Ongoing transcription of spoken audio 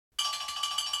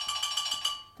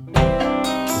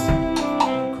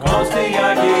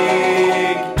Konstiga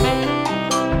gig.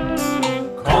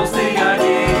 Konstiga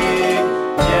gig.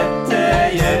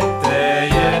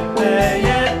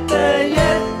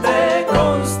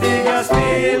 Jättekonstiga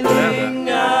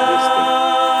spelningar.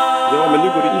 Ja, men nu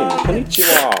går det in.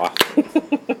 Konnichiwa!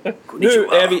 Nu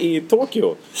är vi i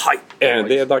Tokyo.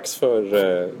 Det är dags för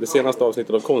det senaste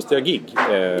avsnittet av Konstiga gig.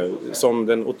 Som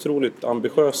den otroligt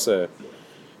ambitiösa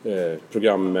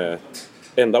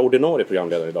enda ordinarie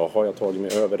programledare idag har jag tagit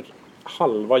mig över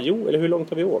halva eller hur långt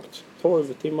har vi åkt?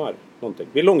 12 timmar någonting.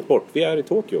 Vi är långt bort, vi är i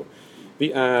Tokyo.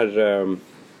 Vi är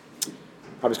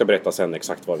vi ska berätta sen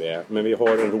exakt var vi är. Men vi har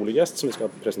en rolig gäst som vi ska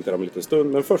presentera om en liten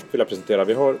stund. Men först vill jag presentera,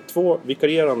 vi har 2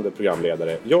 vikarierande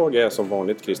programledare. Jag är som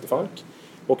vanligt Christer Falk.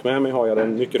 Och med mig har jag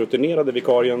den mycket rutinerade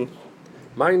vikarien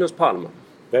Magnus Palm.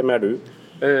 Vem är du?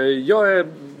 Jag är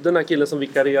den här killen som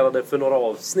vikarierade för några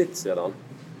avsnitt sedan.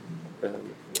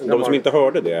 De som inte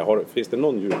hörde det, finns det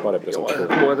någon djupare presentation?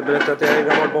 Jag kommer att berätta att jag är en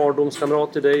gammal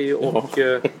barndomskamrat till dig och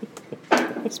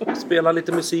spelar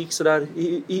lite musik sådär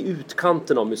i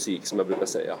utkanten av musik som jag brukar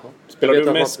säga. Spelar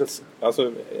du mest,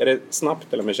 alltså är det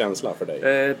snabbt eller med känsla för dig?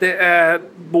 Det är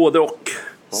både och.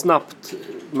 Snabbt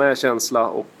med känsla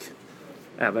och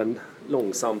även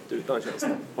långsamt utan känsla.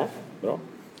 Ja, bra.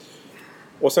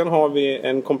 Och sen har vi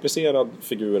en komplicerad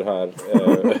figur här.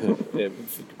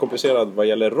 Komplicerad vad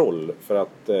gäller roll. För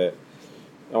att,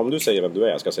 om du säger vem du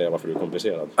är, ska jag säga varför du är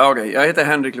komplicerad. Okej, jag heter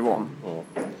Henrik Levan. Ja.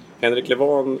 Henrik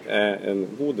Levan är en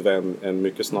god vän, en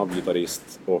mycket snabb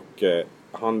gitarrist. Och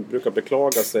han brukar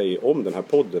beklaga sig om den här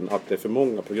podden att det är för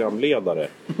många programledare.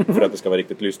 För att det ska vara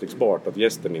riktigt lyssningsbart, att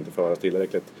gästen inte föras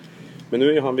tillräckligt. Men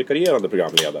nu är han vikarierande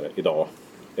programledare idag.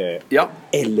 Ja.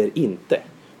 Eller inte.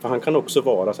 För han kan också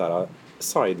vara så här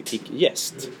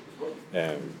sidekick-gäst.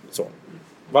 Så.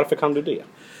 Varför kan du det?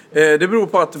 Det beror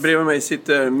på att bredvid mig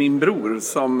sitter min bror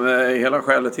som är hela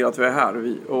skälet till att vi är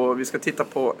här. Och vi ska titta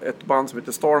på ett band som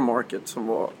heter Star Market som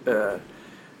var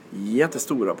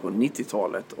jättestora på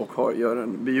 90-talet och gör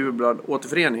en bejublad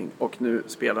återförening och nu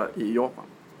spelar i Japan.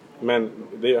 Men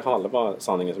det är halva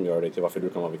sanningen som gör dig till varför du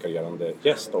kan vara vikarierande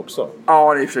gäst också.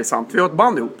 Ja, det är i och för sig sant. Vi har ett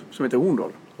band ihop som heter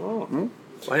Horndal.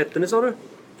 Vad hette ni, sa du?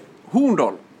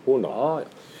 Horndal. Ja.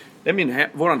 Det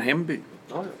är våran hemby.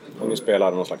 Och ni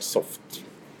spelar någon slags soft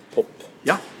pop.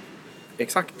 Ja,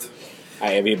 exakt.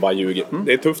 Nej, vi bara ljuger.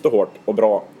 Det är tufft och hårt och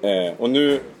bra. Och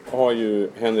nu har ju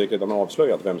Henrik redan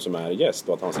avslöjat vem som är gäst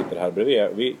och att han sitter här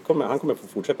bredvid. Han kommer få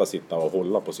fortsätta sitta och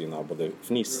hålla på sina både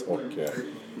fniss och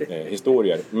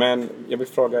historier. Men jag vill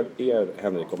fråga er,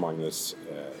 Henrik och Magnus.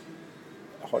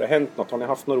 Har det hänt något? Har ni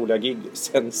haft några roliga gig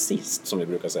sen sist, som vi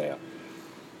brukar säga?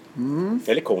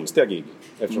 Eller konstiga gig,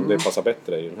 eftersom det passar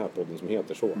bättre i den här podden som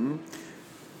heter så.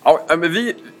 Ja,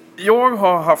 men jag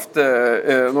har haft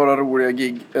några roliga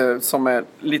gig som är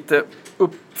lite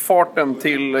uppfarten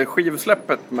till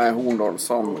skivsläppet med Horndal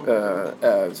som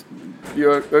vi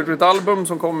har gjort ett album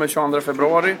som kommer 22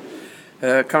 februari.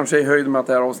 Kanske i höjd med att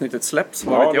det här avsnittet släpps.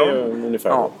 Ja, det är ungefär.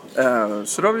 Ja,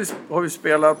 så då har vi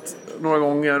spelat några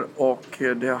gånger och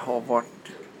det har varit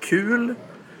kul.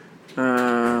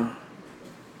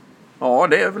 Ja,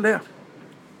 det är väl det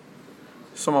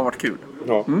som har varit kul.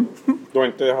 Ja. Du har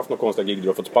inte haft något konstiga gig, du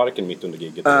har fått sparken mitt under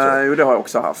giget? Jo, det har jag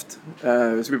också haft.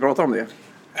 Ska vi prata om det?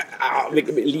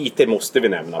 Lite måste vi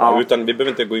nämna. Ja. Utan vi behöver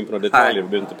inte gå in på några detaljer. Vi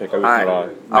behöver inte peka ut några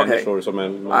människor som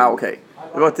en... Okej.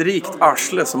 Det var ett rikt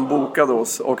arsle som bokade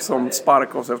oss och som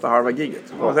sparkade oss efter halva giget.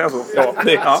 Kan man säga så? Ja,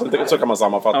 så kan man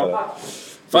sammanfatta det.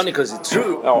 Funny 'cause it's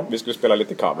true. Ja, vi skulle spela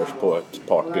lite covers på ett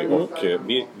party och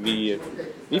vi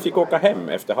fick åka hem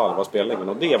efter halva spelningen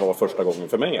och det var första gången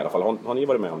för mig i alla fall. Har ni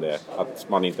varit med om det? Att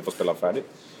man inte får spela färdigt?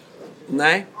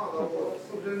 Nej.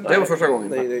 Det var första gången.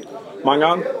 Nej.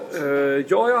 Mangan?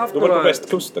 Jag har haft Du var på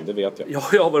västkusten, det vet jag. Ja,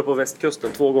 jag har varit på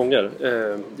västkusten 2 gånger.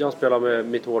 Jag spelar med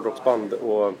mitt hårdrocksband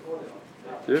och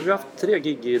vi har haft 3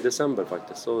 gig i december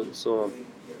faktiskt. Så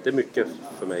det är mycket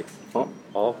för mig.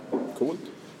 Ja. Coolt.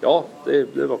 Ja,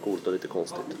 det var coolt och lite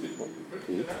konstigt.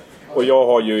 Och jag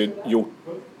har ju gjort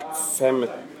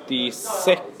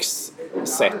 56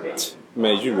 set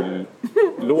med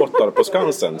jullåtar på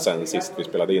Skansen sen sist vi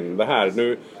spelade in det här.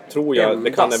 Nu tror jag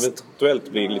det kan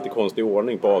eventuellt bli lite konstig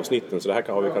ordning på avsnitten, så det här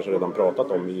har vi kanske redan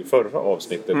pratat om i förra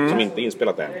avsnittet som inte är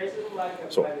inspelat än.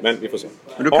 Så, men vi får se.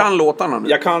 Men du kan låtarna nu?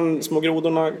 Jag kan Små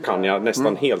grodorna kan jag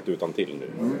nästan helt utan till nu.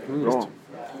 Bra.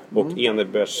 Och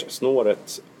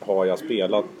Enebärssnåret har jag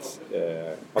spelat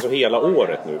alltså hela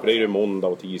året nu. För det är ju måndag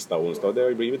och tisdag och onsdag. Det har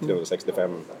ju blivit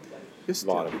 365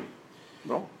 varv.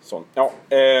 Bra. Sånt. Ja,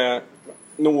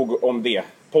 nog om det.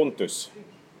 Pontus,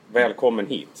 välkommen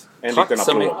hit. Tack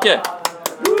så applåd. mycket.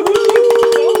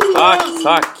 Tack.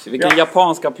 Tack, vilken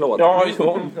japansk applåd.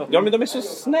 Ja, men de är så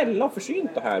snälla och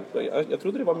försynta här. Jag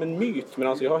trodde det var en myt, men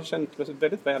alltså jag har känt mig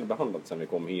väldigt väl behandlad sen vi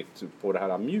kom hit på det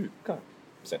här mjuka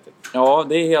sättet. Ja,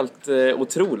 det är helt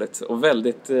otroligt och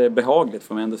väldigt behagligt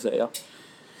får man ändå säga.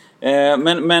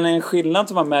 Men en skillnad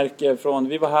som man märker från,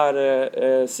 vi var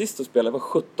här sist och spelade, det var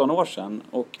 17 år sedan.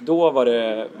 Och då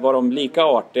var de lika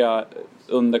artiga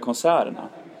under konserterna.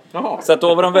 Jaha. Så att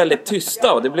då var de väldigt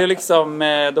tysta och det blev liksom,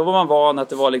 då var man van att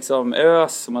det var liksom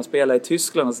ös och man spelade i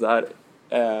Tyskland och sådär.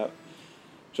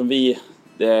 Som det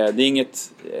är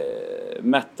inget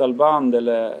metalband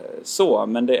eller så,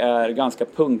 men det är ganska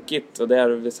punkigt och det är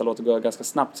vissa låtar går ganska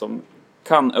snabbt som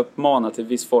kan uppmana till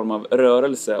viss form av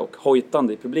rörelse och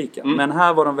hojtande i publiken. Men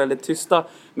här var de väldigt tysta.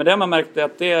 Men det man märkte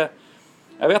att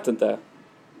jag vet inte,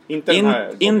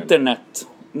 internet,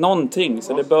 någonting.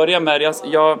 Så det börjar med,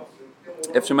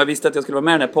 eftersom jag visste att jag skulle vara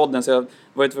med i den här podden så jag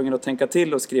var tvungen att tänka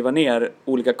till och skriva ner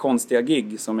olika konstiga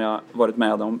gig som jag varit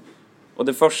med om. Och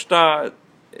det första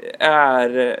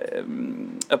är,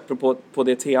 apropå på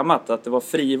det temat, att det var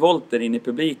frivolter in i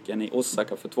publiken i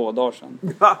Osaka för 2 dagar sedan.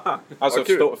 Alltså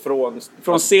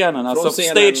från scenen, alltså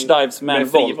scenen stage dives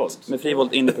med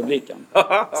frivolt in i publiken.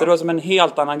 Så det var som en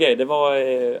helt annan grej. Det var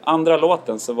andra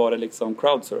låten så var det liksom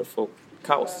crowdsurf och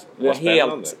kaos. Det var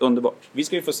helt underbart. Vi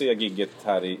ska ju få se gigget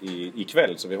här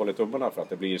ikväll så vi håller tummarna för att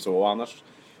det blir så. Och annars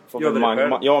får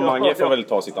Mange får väl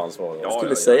ta sitt ansvar. Jag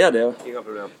skulle säga det. Inga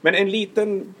problem. Men en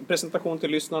liten presentation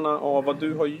till lyssnarna av vad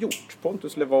du har gjort.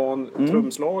 Pontus Levan,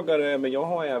 trumslagare, men jag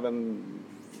har även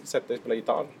sett dig spela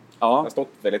gitarr. Ja. Jag har stått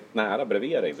väldigt nära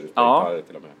bredvid dig när du spelar gitarr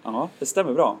till och med. Ja, det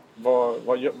stämmer bra.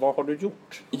 Vad har du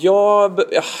gjort? Jag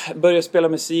började spela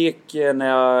musik när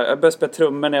jag började spela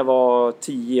trummor när jag var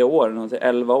 10 år,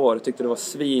 11 år. Jag tyckte det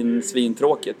var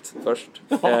svintråkigt först.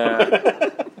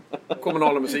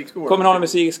 Kommunala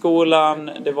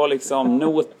musikskolan, det var liksom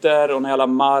noter och en jävla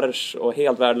marsch och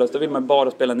helt värdelöst. Då vill man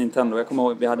bara spela Nintendo. Jag kommer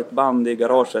ihåg, vi hade ett band i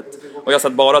garaget och jag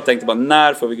satt bara och tänkte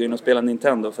när får vi gå in och spela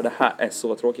Nintendo, för det här är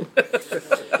så tråkigt.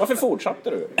 Varför fortsatte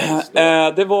du?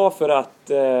 Det var för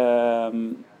att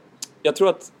jag tror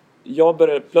att jag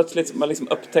började plötsligt, man liksom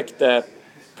upptäckte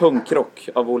punkrock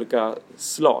av olika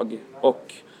slag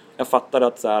och jag fattade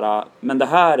att så här, men det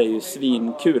här är ju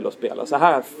svinkul att spela.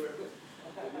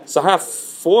 Så här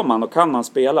får man och kan man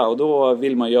spela och då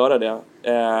vill man göra det.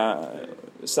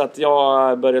 Så att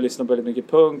jag började lyssna på väldigt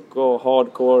mycket punk och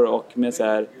hardcore och med så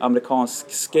här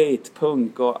amerikansk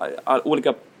skatepunk och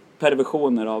olika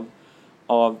perversioner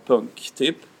av punk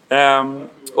typ.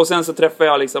 Och sen så träffade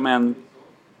jag liksom en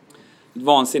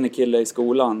vansinnig kille i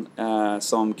skolan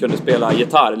som kunde spela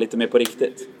gitarr lite mer på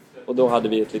riktigt. Och då hade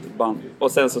vi ett litet band.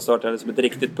 Och sen så startade jag som ett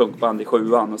riktigt punkband i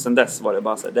 7:an. Och sen dess var det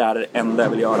bara så här, det här är det enda jag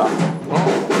vill göra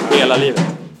hela livet.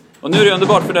 Och nu är det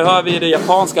underbart för det hör vi det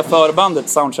japanska förbandet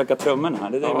soundchecka trummorna här.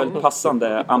 Det är väldigt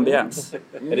passande ambiens.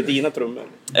 Är det dina trummor?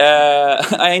 Nej,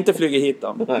 jag har inte flugit hit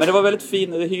dem. Men det var väldigt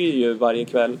fint, det hyr ju varje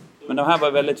kväll. Men de här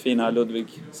var väldigt fina, Ludvig,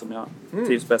 som jag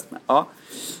trivs bäst med. Ja.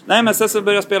 Nej, men sen så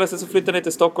började jag spela, sen så flyttade jag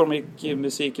till Stockholm och gick i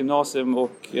musikgymnasium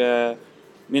och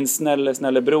min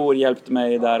snälla bror hjälpte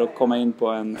mig där att komma in på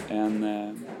en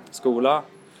skola.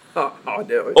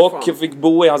 Och jag fick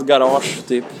bo i hans garage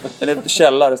typ, eller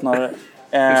källare snarare.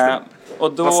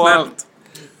 Och då, vad snällt.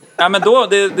 Ja, men då,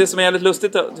 det som är väldigt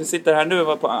lustigt att vi sitter här nu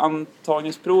var på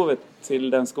antagningsprovet till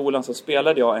den skolan så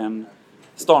spelade jag en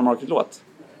Star Market-låt.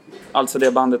 Alltså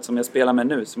det bandet som jag spelar med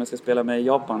nu, som jag ska spela med i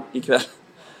Japan ikväll.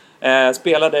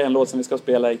 Spelade en låt som vi ska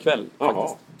spela ikväll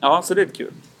faktiskt. Ja, så det är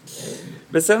kul.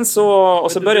 Men sen så,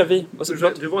 och så började vi. Och så,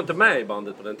 du var inte med i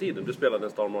bandet på den tiden, du spelade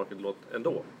en Star Market-låt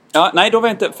ändå. Ja, nej, då var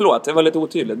jag inte, förlåt, jag var lite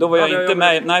otydlig. Då var jag inte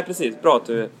med, nej precis, bra att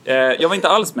du. Jag var inte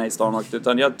alls med i Star Market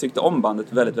utan jag tyckte om bandet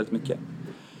väldigt, väldigt mycket.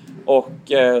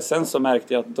 Och sen så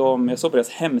märkte jag att jag såg på deras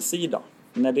hemsida,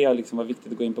 när det liksom var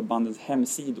viktigt att gå in på bandets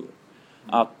hemsidor,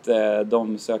 att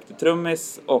de sökte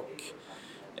trummis och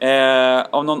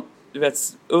av någon, du vet,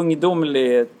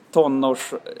 ungdomlig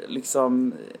tonårs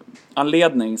liksom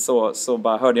anledning så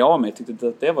bara hörde jag av mig, tyckte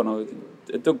att det var något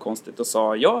ett dugg konstigt och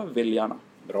sa jag vill gärna.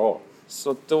 Bra.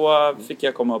 Så då fick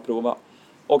jag komma och prova.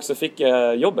 Och så fick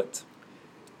jag jobbet.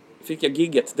 Fick jag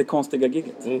gigget, det konstiga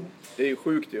gigget. Mm. Det är ju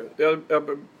sjukt ju. Jag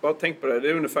bara tänkt på det. Det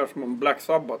är ungefär som om Black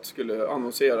Sabbath skulle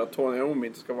annonsera att Tony Iommi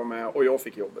inte ska vara med och jag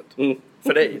fick jobbet. Mm.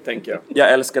 För dig, tänker jag.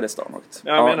 Jag älskade Star Market.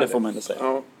 Ja, det får man inte säga.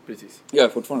 Ja, precis. Jag är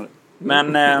fortfarande.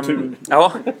 Men,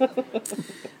 ja.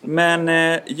 Men,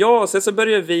 ja, sen så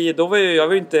började vi, då var jag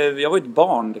var ett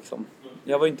barn liksom.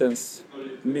 Jag var inte ens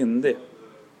myndig.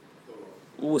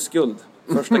 Oskuld.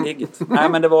 Första gigget. Nej,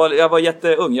 men jag var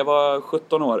jätteung. Jag var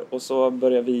 17 år. Och så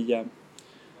började vi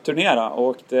turnera och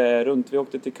åkte runt. Vi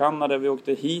åkte till Kanada, vi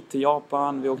åkte hit till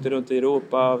Japan, vi åkte runt i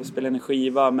Europa. Vi spelade en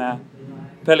skiva med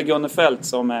Pelle Gunnefelt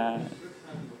som är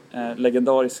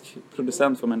legendarisk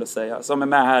producent får man ändå säga. Som är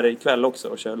med här ikväll också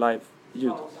och kör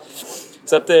live-ljud.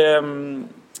 Så att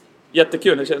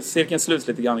jättekul. Cirkeln sluts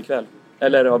lite grann ikväll.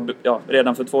 Eller ja,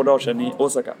 redan för 2 dagar sedan i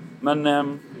Osaka. Men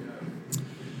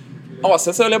ja,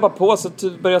 sen så höll jag bara på. Så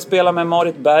började jag spela med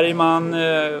Marit Bergman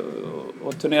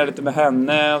och turnera lite med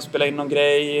henne och spela in någon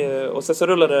grej. Och sen så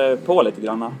rullade det på lite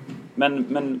grann.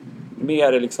 Men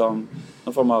mer liksom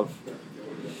någon form av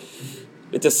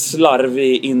lite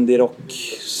slarvig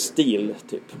indie-rock-stil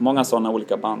typ. Många sådana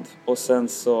olika band. Och sen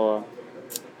så...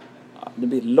 Ja, det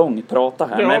blir långt prata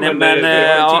här. Ja, men vi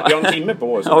har en timme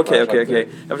på oss. Okej.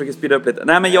 Jag försöker speeda upp lite.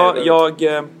 Nej, men jag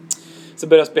så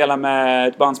började jag spela med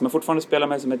ett band som jag fortfarande spelar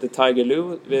med som heter Tiger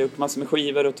Lou. Vi har gjort massor med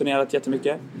skivor och turnerat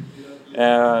jättemycket.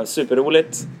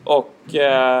 Superroligt. Och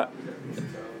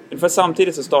ungefär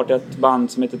samtidigt så startade jag ett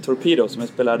band som heter Torpedo som jag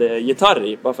spelade gitarr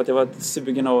i. Bara för att jag var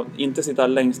sugen att inte sitta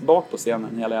längst bak på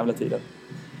scenen hela jävla tiden.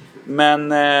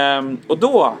 Men, och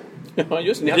då... Ja,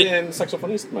 just det. Ni hade en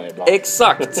saxofonist med ibland.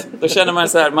 Exakt! Då känner man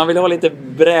så här, man vill ha lite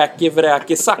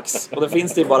vräkig sax. Och då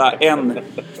finns det ju bara en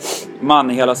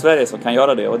man i hela Sverige som kan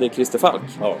göra det. Och det är Christer Falk.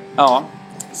 Ja.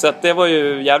 Så att det var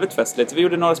ju jävligt festligt. Vi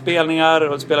gjorde några spelningar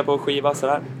och spelade på skiva så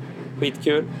här.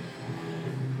 Skitkul.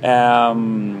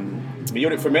 Vi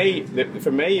gjorde,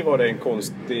 för mig var det en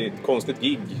konstigt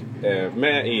gig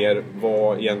med er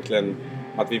var egentligen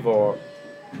att vi var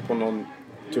på någon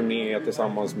turné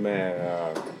tillsammans med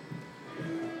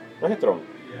vad heter de?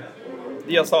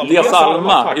 Dia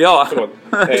Salma, ja.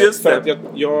 Just för det. att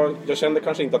jag kände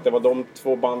kanske inte att det var de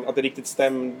två band, att det riktigt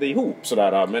stämde ihop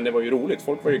sådär, men det var ju roligt.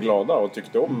 Folk var ju glada och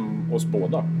tyckte om oss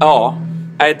båda. Ja.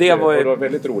 Nej, det var ju... Och det var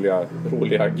väldigt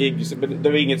roliga gig. Det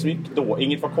var inget som gick då.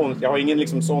 Inget var konstigt. Jag har ingen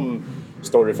liksom sån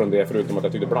story från det förutom att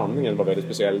jag tyckte blandningen var väldigt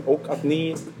speciell. Och att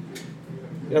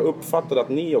jag uppfattade att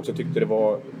ni också tyckte det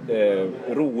var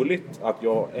roligt att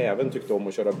jag även tyckte om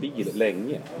att köra bil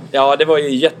länge. Ja, det var ju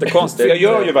jättekonstigt. För jag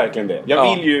gör ju verkligen det.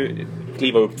 Jag vill ju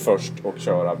kliva upp först och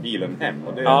köra bilen hem.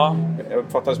 Och det, jag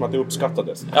uppfattade som att det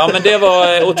uppskattades. Ja, men det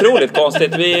var otroligt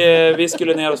konstigt. Vi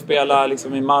skulle ner och spela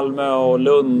liksom i Malmö och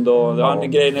Lund och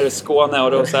grejer nere i Skåne.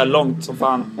 Och det var så här långt som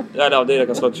fan. Ja, det är jag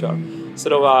kan köra. Så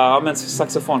då var men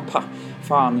saxofon,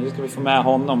 fan, nu ska vi få med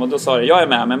honom. Och då sa jag är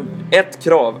med, men ett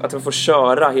krav, att vi får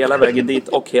köra hela vägen dit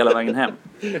och hela vägen hem.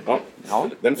 Ja.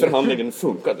 Den förhandlingen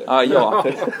funkade. Ja.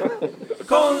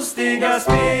 Konstiga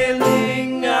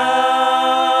spelningar.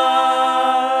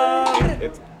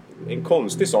 En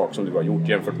konstig sak som du har gjort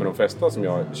jämfört med de flesta som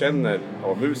jag känner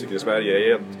av musiker i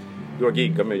Sverige är att du har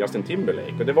giggat med Justin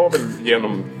Timberlake. Och det var väl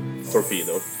genom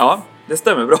Torpedo? Ja, det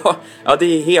stämmer bra. Ja, det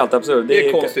är helt absurt. Det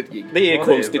är konstigt gig. Det är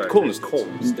konstigt.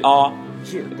 Ja,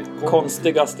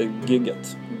 konstigaste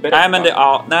gigget.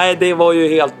 Nej, det var ju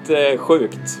helt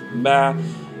sjukt. Men,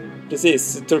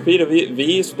 precis, Torpedo,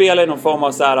 vi spelar i någon form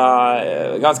av så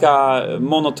här, ganska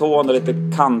monoton och lite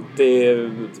kantig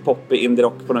poppig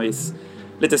indie-rock på något vis.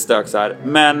 Lite stök så här.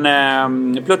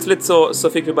 Men plötsligt så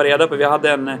fick vi bara reda på, vi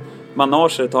hade en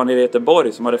manager i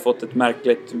Göteborg som hade fått ett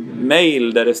märkligt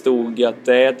mail där det stod att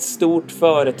det är ett stort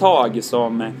företag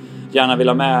som gärna vill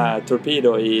ha med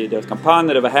Torpedo i deras kampanj.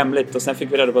 Det var hemligt och sen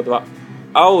fick vi reda på att det var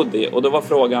Audi och då var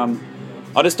frågan,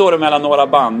 ja det står det mellan några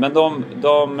band, men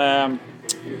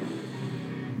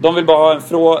de vill bara ha en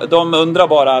fråga. De undrar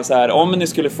bara så här, om ni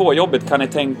skulle få jobbet, kan ni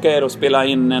tänka er att spela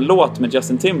in en låt med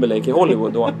Justin Timberlake i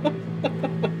Hollywood då?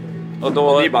 Och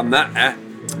då... Vi bara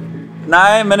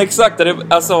Nej, men exakt.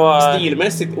 Alltså,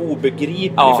 stilmässigt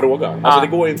obegriplig fråga. Alltså det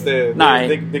går inte...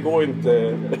 Nej. Det går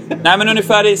inte... Nej, men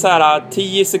ungefär i så här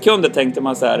 10 sekunder tänkte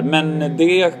man så här. Men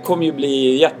det kommer ju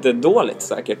bli jättedåligt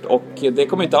säkert. Och det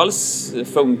kommer inte alls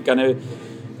funka nu.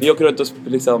 Vi åker runt och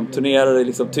liksom turnerar i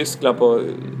liksom Tyskland på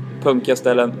punkiga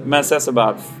ställen. Men sen så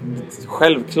bara,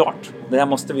 självklart, det här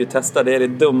måste vi ju testa. Det är det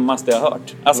dummaste jag har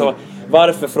hört. Alltså,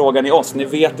 varför frågar ni oss? Ni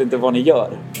vet inte vad ni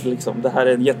gör. Liksom, det här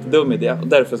är en jättedum idé och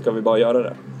därför ska vi bara göra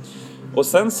det. Och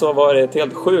sen så var det ett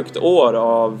helt sjukt år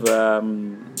av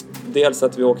dels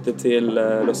att vi åkte till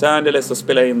Los Angeles och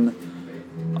spelade in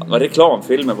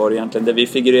reklamfilmer var det egentligen, där vi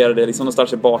figurerade liksom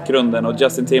någonstans i bakgrunden och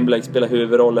Justin Timberlake spelade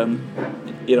huvudrollen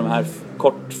i de här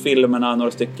kortfilmerna,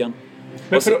 några stycken.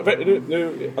 Men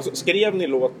alltså, skrev ni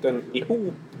låten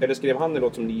ihop, eller skrev han en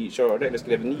låt som ni körde, eller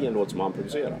skrev ni en låt som han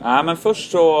producerade? Nej, men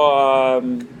först så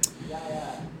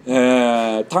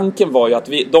Tanken var ju att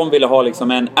de ville ha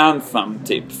liksom en anthem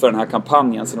typ för den här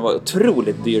kampanjen. Så det var en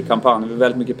otroligt dyr kampanj med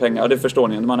väldigt mycket pengar. Och det förstår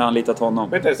ni, man har anlitat honom.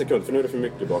 Vänta en sekund, för nu är det för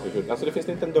mycket bakåt. Alltså det finns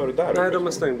inte en dörr där. Nej, de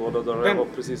är stängd båda dörrarna. Jag var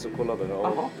precis och kollade. Ja.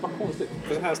 Jaha, vad konstigt.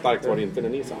 För så här starkt var det inte när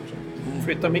ni samsade.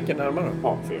 Flytta micken närmare.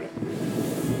 Ja, för det.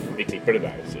 Vi klipper det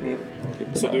där.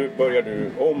 Så du börjar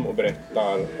om och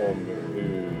berättar om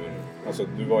hur... Alltså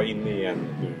du var inne i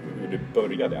hur det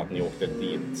började, att ni åkte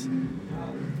dit.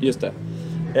 Just det.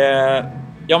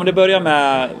 Ja, men det började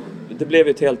med... Det blev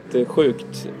ett helt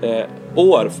sjukt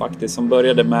år faktiskt, som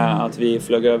började med att vi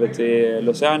flög över till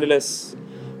Los Angeles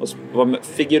och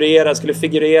skulle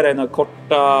figurera i några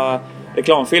korta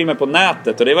reklamfilmer på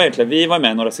nätet. Och det var egentligen, vi var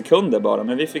med några sekunder bara,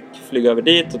 men vi fick flyga över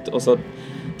dit och så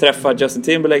träffa Justin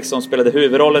Timberlake som spelade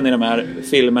huvudrollen i de här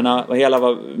filmerna. Och hela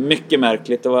var mycket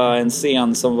märkligt. Det var en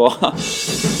scen som var...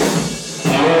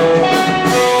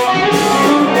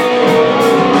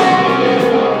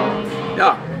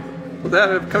 Ja, och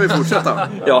där kan vi fortsätta.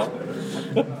 Ja.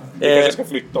 Vi kanske ska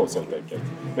flytta oss helt enkelt.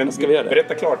 Men ska vi göra det?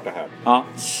 Berätta klart det här. Ja.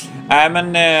 Nej,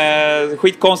 men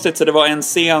skitkonstigt, så det var en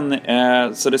scen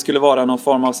så det skulle vara någon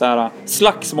form av så här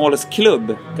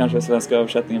slagsmålsklubb, kanske svenska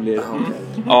översättningen blir.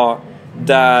 Ja,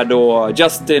 där då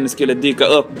Justin skulle dyka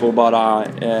upp och bara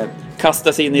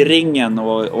kasta sig in i ringen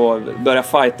och börja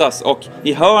fightas. Och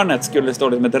i hörnet skulle det stå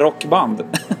liksom ett rockband.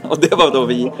 Och det var då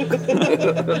vi.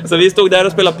 Så vi stod där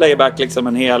och spelade playback liksom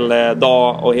en hel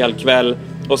dag och hel kväll.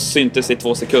 Och syntes i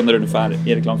 2 sekunder ungefär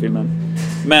i reklamfilmen.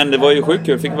 Men det var ju sjukt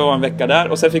kul. Fick vi vara en vecka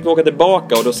där. Och sen fick vi åka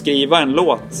tillbaka och då skriva en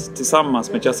låt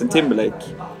tillsammans med Justin Timberlake.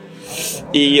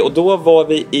 Och då var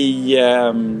vi i...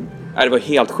 det var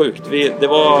helt sjukt. Det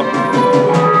var...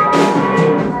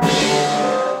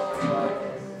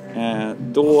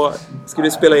 Då skulle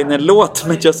vi spela in en låt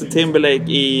med Justin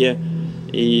Timberlake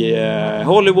i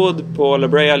Hollywood. På La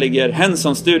Brea ligger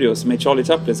Henson Studios, som är Charlie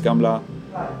Chaplins gamla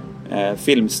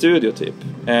filmstudio typ.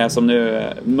 Som nu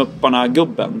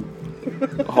Mupparna-gubben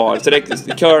har. Så det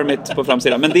är Kermit på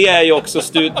framsidan. Men det är ju också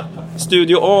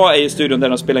Studio A är ju studion där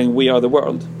de spelar in We Are The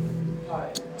World.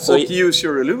 Så och Use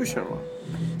Your Illusion, va?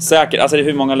 Säkert, alltså det är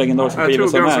hur många legendariska skivor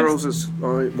som helst. Jag tror Guns N'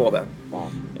 Roses var det.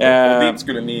 Och dit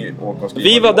skulle ni åka och skriva.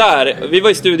 Vi var där, vi var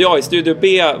i Studio A. I Studio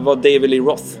B var David Lee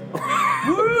Roth.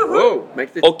 Wow,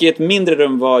 mäktigt. Och i ett mindre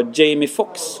rum var Jamie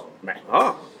Foxx. Nej.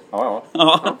 Ja.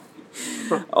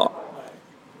 Ja.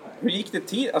 Hur gick det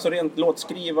till? Alltså rent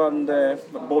låtskrivande,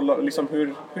 liksom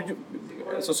hur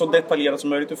alltså så detaljerat som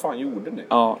möjligt, hur fan gjorde ni?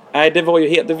 Ja, nej, det var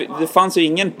ju det fanns ju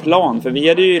ingen plan, för vi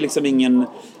hade ju liksom ingen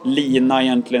lina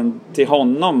egentligen till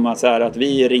honom, alltså här, att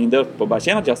vi ringde upp och bara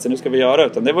tjena Justin, nu ska vi göra,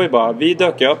 utan det var ju bara, vi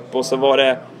dök upp och så var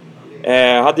det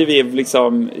hade vi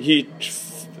liksom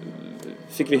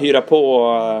fick vi hyra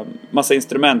på massa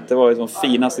instrument. Det var ju de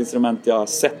finaste instrument jag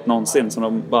sett någonsin, som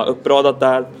de bara uppradat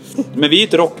där. Men vi är ju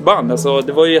ett rockband, alltså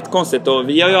det var ju jättekonstigt. Och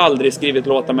vi har ju aldrig skrivit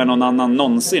låtar med någon annan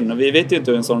någonsin. Och vi vet ju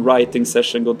inte hur en sån writing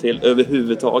session går till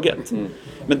överhuvudtaget.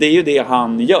 Men det är ju det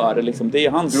han gör liksom. Det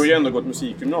är hans... Du har ju ändå gått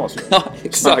musikgymnasium. Ja,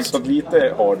 exakt. Så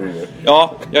lite har du ju.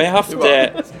 Ja, jag har haft...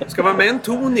 Ska vara med en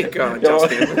tonika,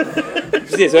 Justin?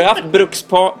 Precis, jag har haft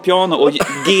brukspiano och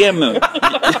GEMU.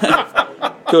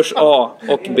 Kurs A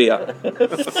och B.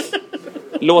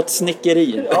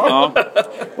 Låtsnickeri. Ja.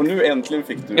 Och nu äntligen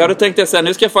fick du... Ja, då tänkte jag säga,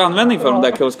 nu ska jag få användning för de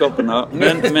där kunskaperna.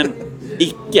 Men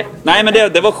icke. Nej, men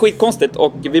det var skitkonstigt.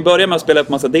 Och vi började med att spela upp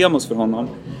massa demos för honom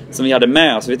som vi hade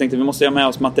med oss. Vi tänkte vi måste ha med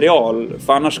oss material,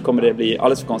 för annars kommer det bli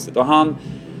alldeles för konstigt. Och han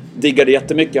diggade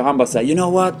jättemycket. Och han bara säger, you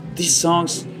know what? These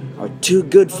songs are too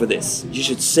good for this. You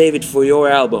should save it for your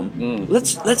album.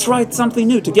 Let's write something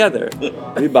new together.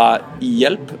 Vi bara,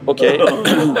 hjälp, okej.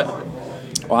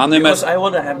 Och han är Because I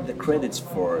want to have the credits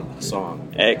for the song.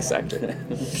 Exakt.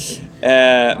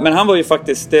 Men han var ju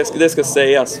faktiskt, det ska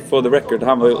sägas for the record,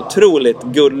 han var ju otroligt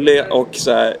gullig och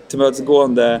så här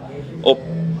tillmötesgående och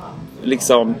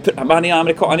liksom, han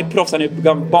är proffs, han är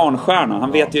ju barnstjärna.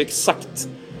 Han vet ju exakt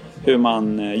hur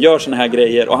man gör såna här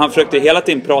grejer, och han försökte hela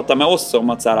tiden prata med oss om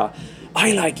att så här,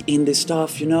 I like indie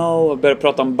stuff, you know, och började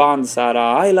prata om band så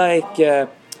här, I like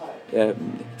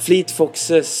Fleet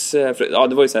Foxes, ja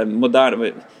det var ju så här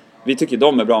modern, vi tycker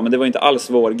de är bra, men det var inte alls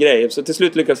vår grej. Så till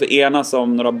slut lyckades vi enas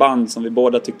om några band som vi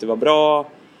båda tyckte var bra.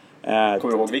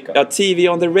 Kommer du ihåg vilka? Ja, TV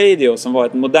on the Radio som var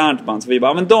ett modernt band, så vi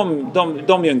bara, men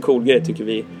de gör en cool grej tycker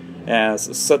vi.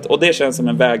 Så att, och det känns som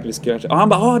en väg vi ska. Och han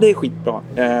bara, det är skitbra.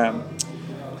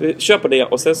 kör på det.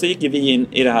 Och sen så gick vi in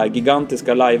i det här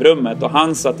gigantiska live-rummet. Och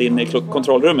han satt in i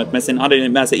kontrollrummet hade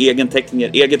med sig egen tekniker,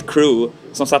 eget crew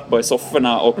som satt bara i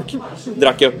sofforna och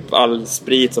drack upp all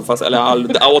sprit som fast,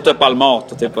 åt upp all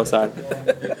mat och typ var så här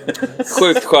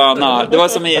sjukt sköna. Det var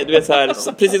som du vet så här,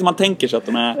 precis som man tänker sig att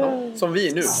de är. Som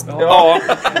vi nu. Ja.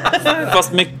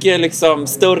 Fast mycket liksom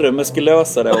större,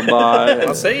 muskulösare och bara.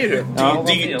 Vad säger du? Ja.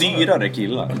 Dyrare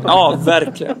killar. Ja,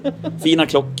 verkligen. Fina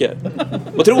klockor.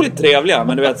 Otroligt trevliga,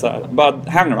 men du vet så här, bara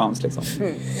hangarounds liksom.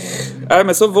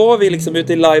 Men så var vi liksom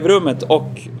ute i live-rummet och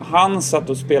han satt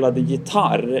och spelade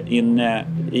gitarr inne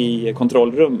i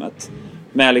kontrollrummet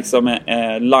med liksom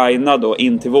linad då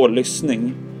in till vår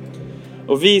lyssning.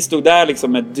 Och vi stod där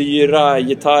liksom med dyra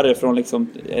gitarrer från liksom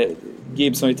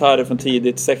Gibson-gitarrer från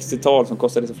tidigt 60-tal som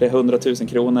kostade liksom flera 100 000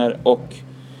 kronor och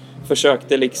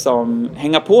försökte liksom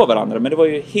hänga på varandra, men det var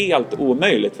ju helt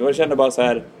omöjligt. För jag kände bara så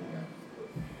här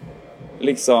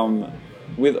liksom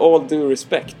with all due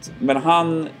respect, men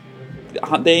han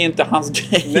det är inte hans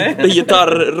grej. Det är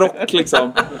gitarrrock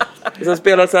liksom. Så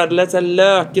spelar så här lite så här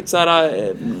lökigt så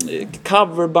här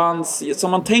coverbands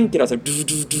som man tänker alltså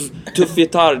tuff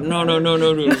gitarr.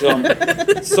 No.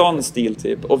 Sån stil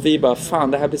typ. Och vi bara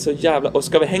fan, det här blir så jävla, och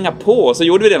ska vi hänga på? Så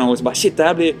gjorde vi det någon gång så bara shit, det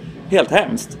här blir helt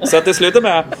hemskt. Så att det slutade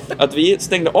med att vi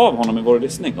stängde av honom i vår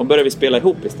lyssning och började vi spela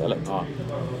ihop istället. Ja.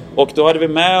 Och då hade vi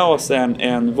med oss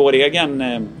vår egen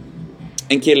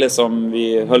en kille som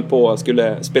vi höll på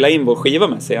skulle spela in vår skiva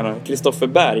med senare, Kristoffer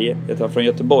Berg, från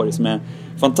Göteborg, som är en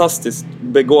fantastiskt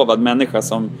begåvad människa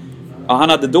som han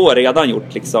hade då redan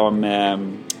gjort liksom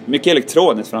mycket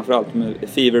elektroniskt, framförallt med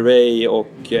Fever Ray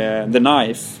och The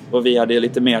Knife, och vi hade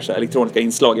lite mer så elektroniska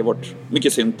inslag i vårt,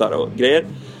 mycket syntar och grejer.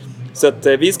 Så att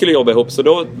vi skulle jobba ihop, så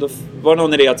då var det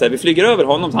någon idé att vi flyger över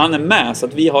honom så han är med, så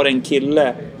att vi har en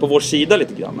kille på vår sida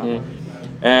lite grann.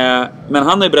 Men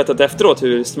han har ju berättat efteråt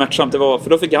hur smärtsamt det var, för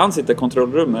då fick han sitta i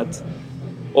kontrollrummet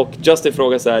och Justin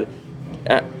frågade så här: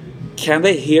 can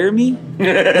they hear me?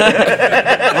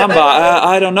 Han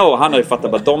bara I don't know. Han har ju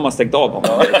fattat att de har stängt av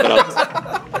honom för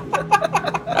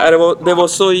att det var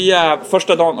så jävla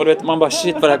första dagen, och du vet, man bara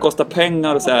shit vad det här kostar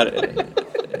pengar och så här.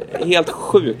 Helt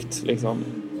sjukt liksom.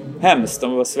 Hemskt, det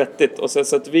var svettigt. Och så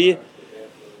att vi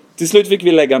till slut fick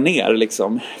vi lägga ner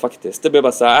liksom, faktiskt. Det blev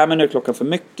bara så här, men nu är klockan för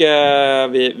mycket.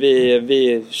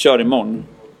 Vi kör imorgon.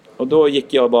 Och då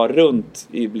gick jag bara runt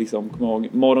i liksom, kom ihåg,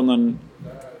 morgonen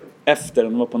efter,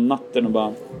 den var på natten, och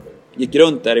bara gick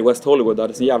runt där i West Hollywood och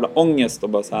hade så jävla ångest och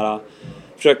bara så här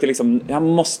försökte liksom, jag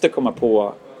måste komma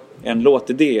på en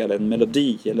låtidé eller en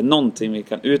melodi eller någonting vi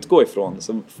kan utgå ifrån,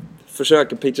 som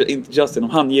försöker pitcha in till Justin om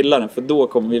han gillar den, för då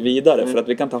kommer vi vidare, för att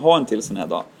vi kan inte ha en till sån här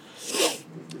dag.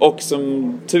 Och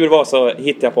som tur var så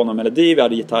hittade jag på någon melodi, vi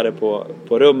hade gitarrer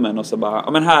på rummen, och så bara,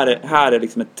 ja men här är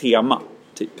liksom ett tema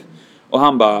typ. Och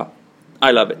han bara,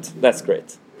 I love it, that's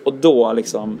great. Och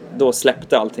då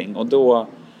släppte allting, och då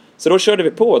körde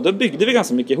vi på. Då byggde vi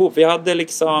ganska mycket ihop. Vi hade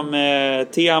liksom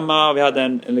tema, vi hade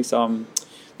en liksom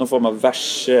någon form av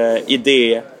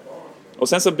versidé. Och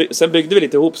sen byggde vi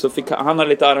lite ihop, så fick han ha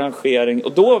lite arrangering.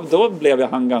 Och då blev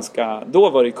han ganska, då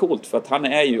var det coolt, för att han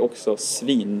är ju också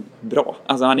svinbra.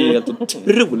 Alltså han är ju helt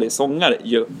otrolig sångare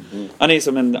ju. Han är ju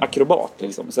som en akrobat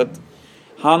liksom. Så att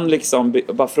han liksom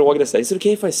bara frågade sig, is it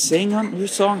okay if I sing on your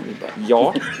song? Vi bara,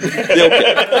 ja, det är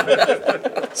okej.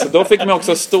 Så då fick man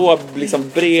också stå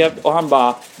liksom brev, och han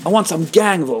bara, I want some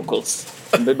gang vocals.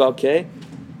 Vi bara, okej.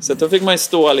 Så då fick man ju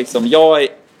stå liksom, jag är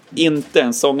inte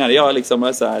en sångare, jag är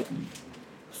liksom så här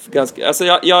ganska, alltså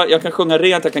jag kan sjunga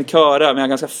rent, jag kan köra, men jag har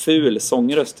ganska ful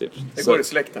sångröst typ. Det går i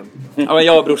släkten. Ja, men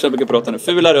jag och brorsan brukar prata nu,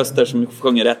 fula röster som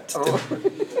sjunger rätt typ.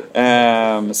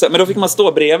 Men då fick man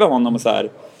stå bredvid honom och så här.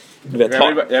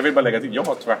 Jag vill bara lägga till, jag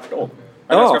har tvärtom.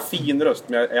 Jag har ganska fin röst,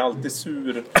 men jag är alltid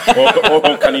sur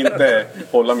och kan inte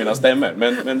hålla mina stämmer.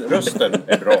 Men rösten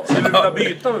är bra.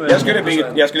 Byta med mig?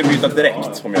 Jag skulle byta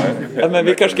direkt. Om jag... Ja, men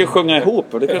vi kanske ska sjunga ihop,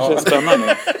 och det kanske är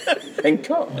spännande. En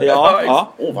kör?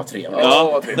 Ja. Vad trevligt.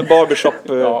 Ja, en barbershop.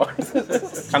 Ja.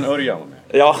 Kan Örjan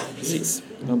med? Ja, precis.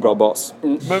 En bra bas.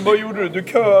 Men vad gjorde du? Du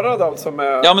körade alltså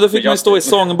med... Ja, men då fick man stå i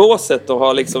sångbåset och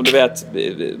ha liksom, du vet,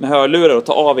 med hörlurar och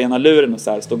ta av ena luren och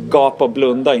så här, stå och gapa och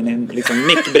blunda in i en liksom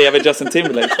mick bredvid Justin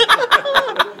Timberlake.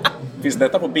 Finns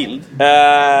detta på bild?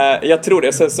 Jag tror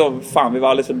det. Så fan, vi var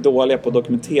alldeles för dåliga på att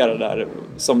dokumentera där,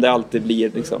 som det alltid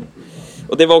blir liksom.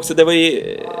 Och det var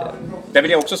ju... Det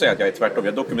vill jag också säga att jag är tvärtom.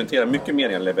 Jag dokumenterar mycket mer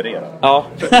än jag levererar. Ja,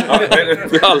 det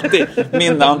är alltid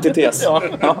min antites. Ja.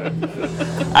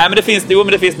 Nej, men det finns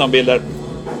några bilder.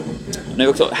 Nu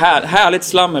också härligt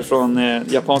slammer från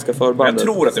japanska förbandet.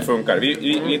 Jag tror att det funkar.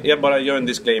 Jag bara gör en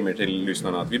disclaimer till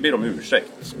lyssnarna att vi ber om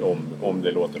ursäkt om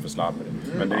det låter för slammer.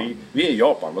 Men vi är i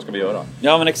Japan, vad ska vi göra?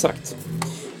 Ja, men exakt.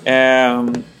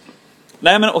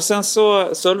 Nej, men och sen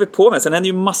så höll vi på med. Sen hände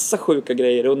ju massa sjuka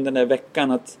grejer under den där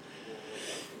veckan. Att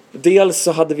dels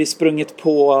så hade vi sprungit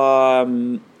på...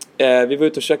 vi var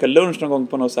ute och käkade lunch någon gång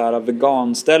på något så här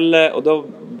veganställe. Och då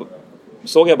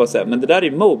såg jag bara så här, men det där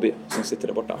är Moby som sitter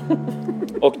där borta.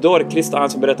 Och då är det han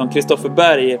som berättade om Kristoffer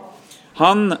Berg.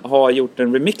 Han har gjort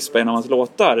en remix på en av hans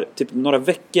låtar typ några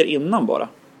veckor innan bara.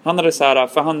 Han hade så här,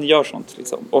 för han gör sånt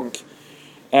liksom. Och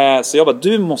så jag bara,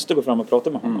 du måste gå fram och prata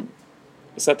med honom.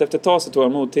 Så att efter ett tag så tog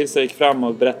han mod till sig, gick fram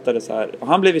och berättade så här. Och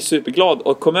han blev ju superglad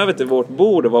och kom över till vårt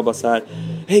bord och var bara så här: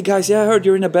 Hey guys, yeah, I heard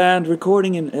you're in a band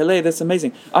recording in LA, that's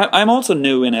amazing. I'm also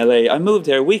new in LA, I moved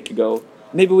here a week ago.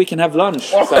 Maybe we can have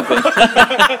lunch or something.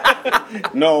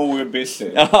 No, we're busy.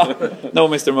 No,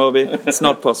 Mr. Moby, it's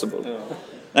not possible.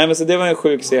 Nej, men så det var en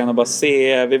sjuk scen att bara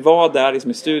se. Vi var där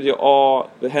liksom i Studio A,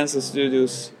 Henson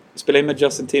Studios, spelade in med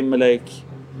Justin Timberlake.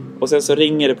 Och sen så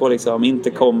ringer det på liksom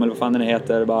intercom eller vad fan den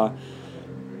heter, bara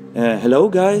hello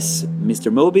guys, Mr.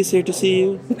 Moby's here to see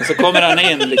you. Och så kommer han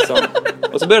in liksom.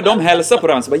 Och så börjar de hälsa på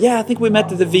den. Så bara, yeah, I think we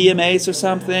met at the VMAs or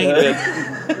something.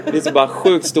 Det är så bara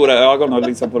sjukt stora ögon och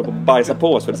liksom håller på att bajsa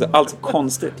på oss. För det är allt så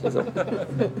konstigt liksom.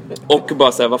 Och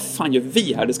bara säga, vad fan gör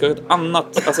vi här? Det ska vara ett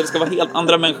annat, alltså det ska vara helt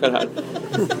andra människor här.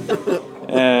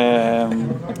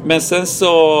 Men sen så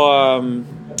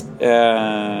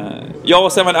ja,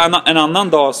 och sen en annan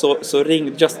dag så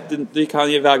ringde Justin, du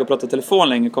kan ju iväg och prata telefon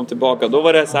länge, kom tillbaka. Då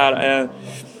var det så här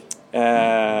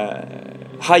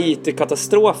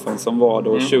Haiti-katastrofen som var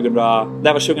då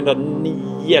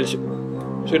 2009 eller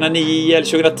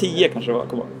 2010 kanske det var.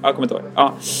 Jag kommer inte ihåg.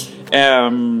 Ja.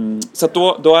 Så att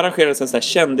då arrangerades en sån här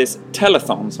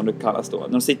kändis-telethon som det kallas då.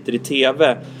 De sitter i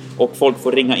tv och folk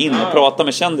får ringa in och prata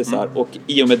med kändisar och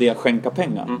i och med det skänka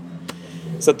pengar.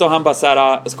 Så att då han bara så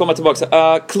här, så kommer han tillbaka så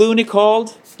här, Clooney called.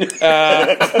 I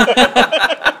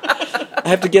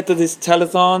have to get to this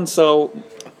telethon, so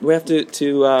we have to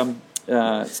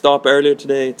stop earlier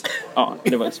today. Ja,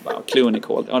 det var så bara Clooney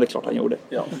called. Ja, det är klart han gjorde.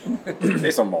 Ja. Det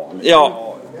är som vanligt.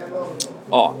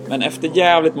 Ja, men efter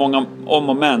jävligt många om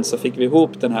och men så fick vi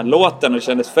ihop den här låten och det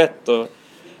kändes fett och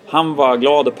han var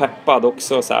glad och peppad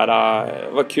också så här,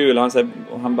 var kul.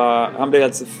 Han blev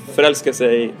helt förälskad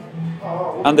sig i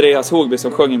Andreas Hogby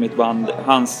som sjöng i mitt band,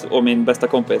 hans och min bästa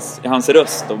kompis, i hans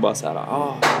röst och bara så här,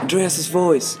 Andreas'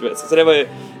 voice. Så det var ju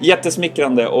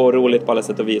jättesmickrande och roligt på alla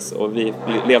sätt och vis och vi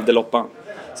levde loppan.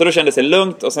 Så då kändes det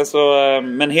lugnt och sen så,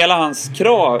 men hela hans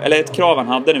krav, eller ett krav han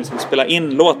hade när vi skulle spela in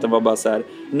låten var bara så här: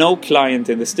 no client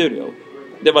in the studio.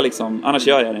 Det var liksom, annars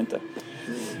gör jag det inte.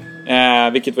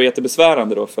 Vilket var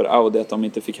jättebesvärande då för Audi att de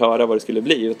inte fick höra vad det skulle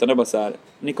bli, utan det var så här: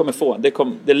 ni kommer få, det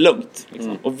är lugnt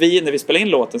liksom. Och när vi spelade in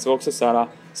låten så var också så här,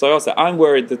 sa jag så här: I'm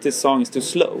worried that this song is too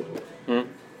slow.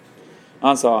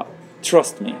 Han sa,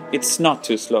 trust me, it's not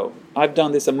too slow. I've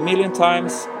done this a million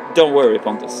times, don't worry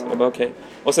Pontus. Jag bara okej.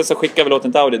 Och sen så skickade vi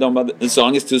låten till Audi, de bara, the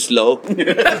song is too slow.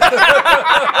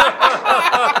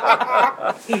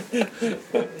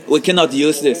 We cannot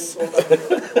use this.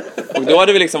 Och då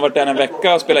hade vi liksom varit där en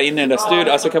vecka och spelat in i den där studion.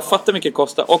 Alltså jag kan fatta mycket det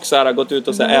kostar. Och så här gått ut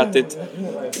och så här ätit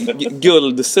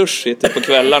guldsushi typ på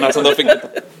kvällarna som de fick.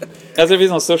 Alltså det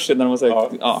finns någon sushi där de var så här,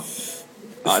 ja,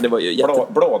 det var ju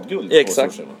bladguld.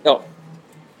 Exakt. Sushi. Ja.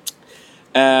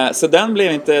 Så den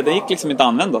gick liksom inte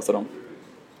användas av dem.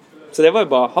 Så det var ju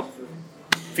bara hopp.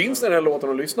 Finns den här låten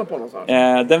att lyssna på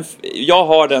någonstans? Jag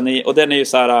har den i, och den är ju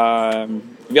så här,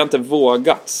 vi har inte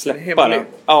vågat släppa den.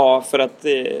 Ja, för att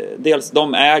dels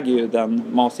de äger ju den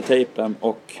mastertapen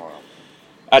och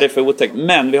är det för otäckt.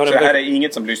 Men vi har så det här är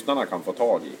inget som lyssnarna kan få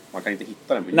tag i. Man kan inte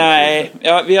hitta den på YouTube. Nej,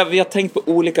 vi har tänkt på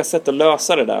olika sätt att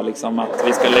lösa det där liksom, att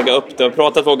vi ska lägga upp det och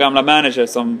pratat med vår gamla manager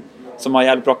som har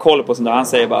jävligt bra koll på sånt där. Han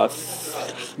säger bara,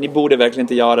 ni borde verkligen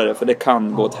inte göra det, för det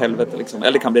kan gå åt helvete liksom.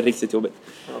 Eller det kan bli riktigt jobbigt.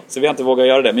 Så vi har inte vågat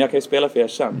göra det, men jag kan ju spela för er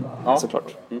sen,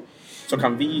 såklart. Så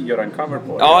kan vi göra en cover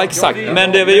på det? Ja, exakt.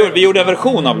 Men det vi gjorde en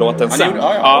version av låten sen.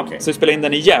 Okay. Så vi spelade in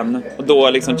den igen. Och då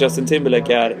liksom Justin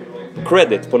Timberlake är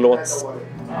credit på låt.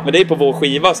 Men det är på vår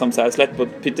skiva som så här släppt på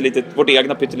vårt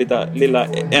egna lilla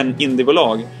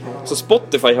indiebolag. Så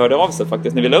Spotify hörde av sig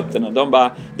faktiskt när vi la upp den. De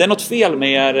bara, det är något fel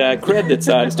med er credits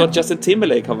här. Det står att Justin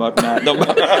Timberlake har varit med. De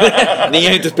bara, ni har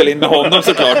ju inte spelat in med honom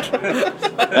såklart.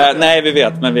 Nej, vi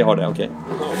vet, men vi har det, okej.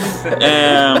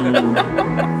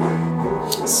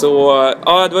 Så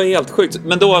ja, det var helt sjukt.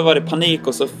 Men då var det panik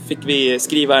och så fick vi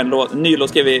skriva en ny låt,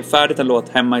 skrev vi färdigt en låt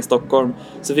hemma i Stockholm.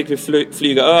 Så fick vi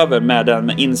flyga över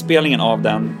med inspelningen av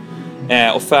den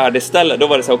och färdigställa. Då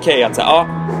var det så okej att säga,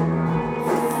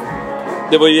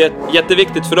 det var ju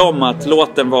jätteviktigt för dem att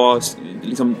låten var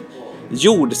liksom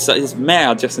gjord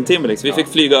med Justin Timberlake. Så vi fick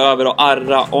flyga över och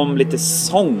arra om lite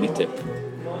sång typ.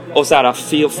 Och så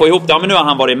här få ihop det. Ja, men nu har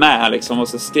han varit med liksom. Och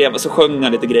så skrev och så sjöng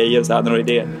han lite grejer och så här, några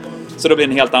idéer. Så då blev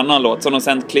det en helt annan låt som de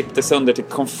sen klippte sönder till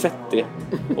konfetti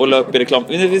och la upp i reklam.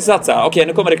 Vi satt så här, okej,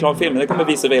 nu kommer reklamfilmen, det kommer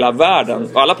visa över hela världen.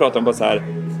 Och alla pratade om bara så här,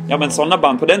 ja men sådana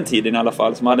band på den tiden i alla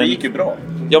fall som hade Det gick ju bra.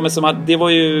 Ja, men som hade, det var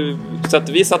ju så att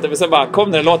vi satt och så bara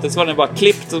kom den låten, så var den bara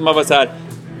klippt och man var så här,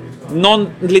 någon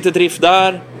litet riff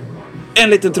där, en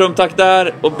liten trumtakt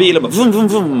där och bilen bara vum vum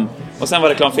vum. Och sen var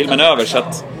reklamfilmen över, så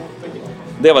att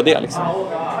det var det liksom.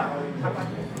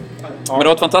 Men det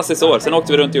var ett fantastiskt år. Sen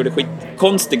åkte vi runt och gjorde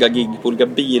skitkonstiga gig på olika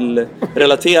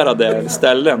bilrelaterade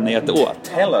ställen i ett år.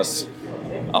 Tell us.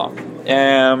 Ja.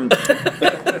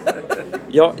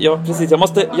 Ja, precis.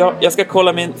 Jag ska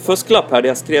kolla min fusklapp här, det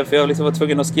jag skrev, för jag liksom var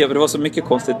tvungen att skriva. Det var så mycket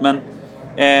konstigt, men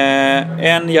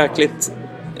en jäkligt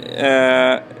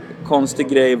konstig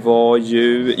grej var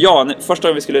ju... Ja, första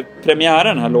gången vi skulle premiära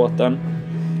den här låten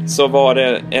så var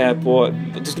det då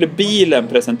skulle bilen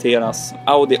presenteras.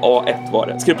 Audi A1 var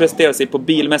det. Skulle presenteras på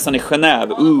bilmässan i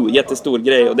Genève. Jättestor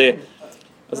grej. Och det,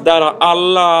 alltså där har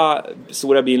alla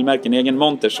stora bilmärken egen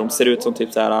monter som ser ut som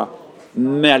typ så här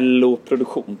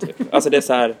melloproduktion typ. Alltså det är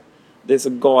så här, det är så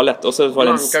galet. Och så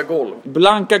var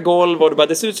blanka golv, och det bara,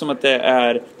 det ser ut som att det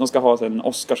är, de ska ha en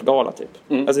Oscarsgala typ.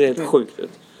 Alltså det är helt sjukt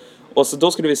ut. Och så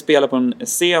då skulle vi spela på en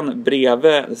scen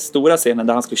bredvid den stora scenen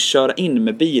där han skulle köra in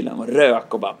med bilen och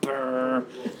rök och bara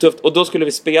tufft. Och då skulle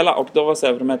vi spela, och då var så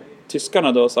här, de här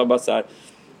tyskarna då sa bara så här: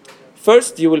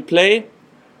 first you will play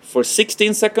for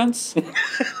 16 seconds.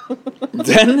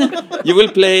 Then you will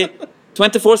play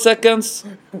 24 seconds.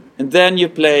 And then you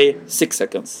play 6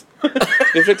 seconds.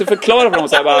 Vi försökte förklara för dem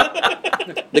så här bara,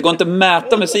 det går inte att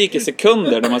mäta musik i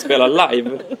sekunder när man spelar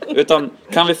live, utan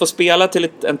kan vi få spela till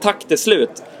en takt till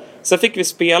slut. Så fick vi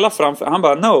spela framför, han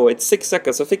bara no, it's 6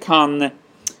 seconds. Så fick han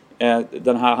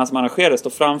den här, han som arrangerade, stå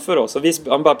framför oss, och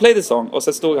han bara play the song, och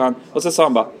så stod han och så sa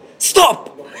han bara stopp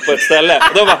på ett ställe,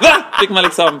 och då bara va? Fick man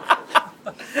liksom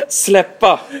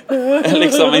släppa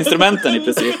liksom instrumenten i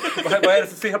princip. Vad är det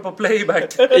för fel på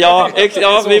playback? Ja,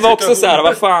 vi var också så här,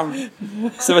 vad fan.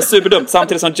 Så det var superdumt,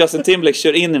 samtidigt som Justin Timberlake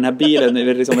kör in i den här bilen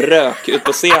i liksom rök ut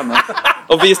på scenen.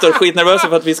 Och vi står skitnervösa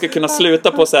för att vi ska kunna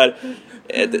sluta på så här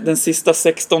den sista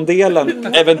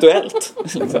 16-delen eventuellt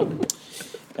liksom.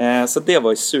 Så det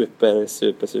var ju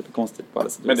super konstigt på alla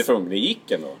sätt. Men det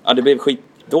gick ändå. Ja, det blev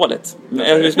skitdåligt.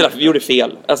 Vi gjorde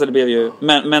fel. Alltså det blev ju,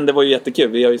 men det var ju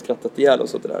jättekul. Vi har ju skrattat ihjäl och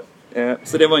så där.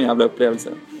 Så det var en jävla upplevelse.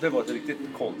 Det var ett riktigt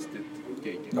konstigt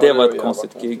gig. Det var ett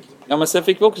konstigt gig. Ja, men sen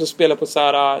fick vi också spela på så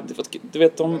här, du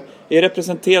vet, de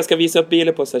ska visa upp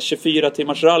bilar på så här 24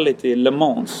 timmars rally till Le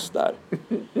Mans där.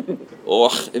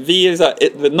 Och vi är så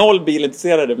här, 0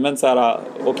 bilintresserade, men så här,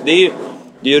 och det är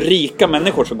ju rika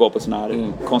människor som går på såna här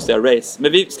konstiga race.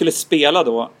 Men vi skulle spela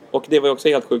då, och det var ju också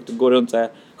helt sjukt att gå runt så här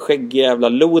skäggiga jävla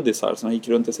lodisar som gick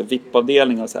runt i så här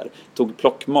VIP-avdelningar och så här, tog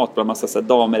plockmat bland massa så här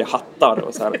damer i hattar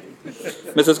och så här.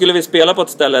 Men så skulle vi spela på ett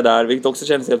ställe där, vilket också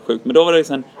kändes helt sjukt. Men då var det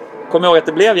sen, kom jag ihåg att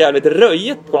det blev jävligt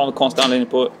röjigt på någon konstig anledning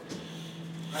på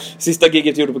sista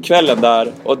giget vi gjorde på kvällen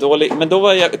där. Och då, men då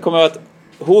kom jag ihåg att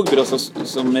Hogby då,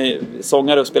 som är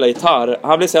sångare och spelar gitarr,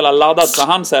 han blev så jävla laddad så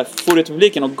han så här for ut i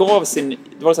publiken och gav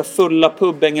det var så här fulla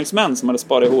pub-engelsmän som hade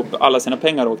sparat ihop alla sina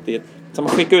pengar och åkt dit. Så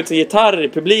man skickade ut sin gitarr i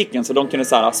publiken så de kunde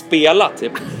så här spela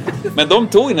typ. Men de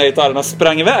tog den här gitarren och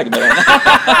sprang iväg med den.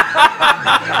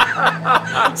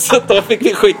 Så då fick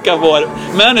vi skicka vår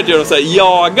manager och så här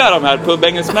jaga de här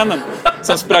pub-engelsmännen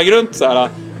som sprang runt så här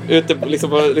ute liksom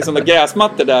på liksom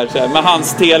gräsmattor där så här, med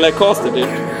hans telecaster typ.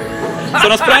 Så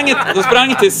de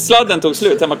sprang till sladden tog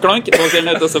slut. Hemma klonket tog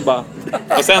sig ut och så bara.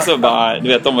 Och sen så bara, du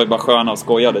vet, de var ju bara sköna och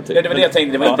skojade typ. Det var det jag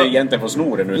tänkte, det var inte egentligen på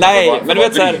snoren nu. Nej, men du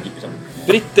vet så här,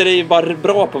 britter är ju bara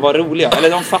bra på att vara roliga. Eller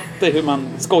de fattar hur man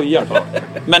skojar.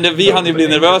 Men vi hade ju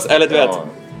blivit nervös, eller du vet.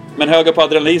 Men höga på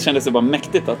adrenalin kändes det bara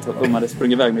mäktigt att de hade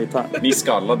sprungit iväg med gitarr. Ni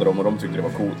skallade dem och de tyckte det var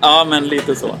coolt. Ja, men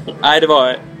lite så. Nej, det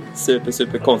var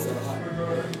super konstigt.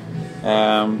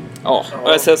 Ja,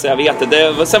 jag vet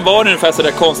det. Sen var det ungefär så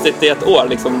där konstigt i ett år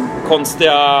liksom,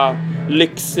 konstiga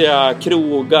lyxiga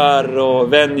krogar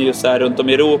och venues här runt om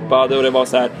i Europa, då det var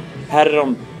så här är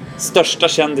de största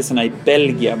kändisarna i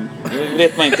Belgien, nu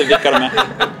vet man inte vilka de är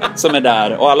som är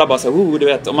där, och alla bara så du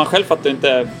vet, och man själv fattar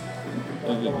inte,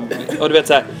 och du vet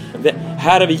så här,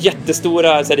 här är vi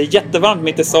jättestora, så här, det är jättevarmt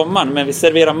mitt i sommaren, men vi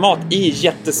serverar mat i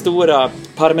jättestora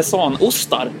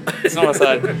parmesanostar. Så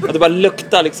här, och det bara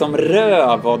luktar liksom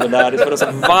röv och det där. Det var så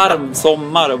varm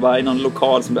sommar och bara i någon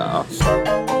lokal som bara...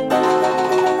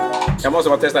 Jag måste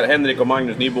bara testa här. Henrik och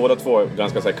Magnus, ni är båda två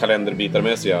ganska så här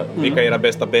kalenderbitarmässiga. Vilka är era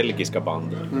bästa belgiska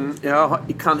band? Jag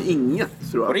kan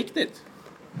inget, tror På jag. riktigt?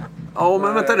 Ja,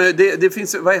 men vänta nu. Det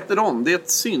finns, vad heter de? Det är ett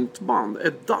syntband.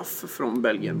 Ett DAF från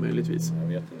Belgien, möjligtvis.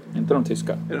 Inte de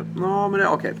tyska. Ja, men det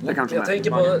är okej. Det kanske Jag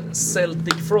tänker på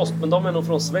Celtic Frost, men de är nog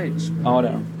från Schweiz. Ja, det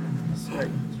är de.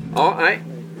 Ja, nej.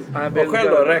 Och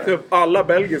själv då? Räkna upp alla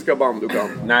belgiska band du kan.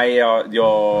 Nej,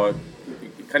 jag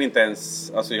kan inte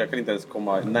ens... Alltså jag kan inte ens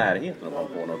komma i närheten av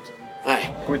att på något.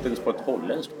 Nej. Jag kommer inte ens på ett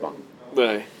holländskt band.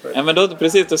 Nej. Ja, men då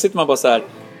sitter man bara så här.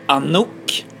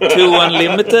 Anouk, Two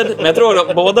Unlimited. Men jag tror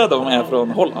att båda de är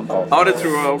från Holland. Ja, det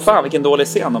tror jag också. Fan, vilken dålig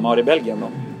scen de har i Belgien då.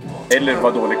 Eller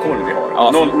vad dålig koll vi har.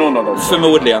 Ja, någon av dem.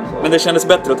 Förmodligen. Men det kändes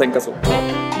bättre att tänka så.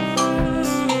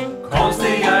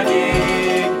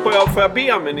 Får jag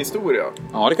be om en historia?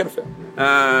 Ja, det kan du få.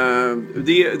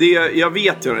 Jag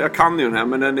vet ju, jag kan ju den här,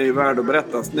 men den är ju värd att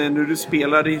berättas. När du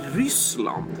spelar i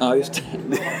Ryssland. Ja, just det.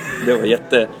 Det var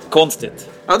jättekonstigt.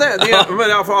 Ja,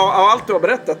 men av allt du har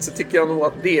berättat så tycker jag nog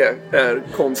att det är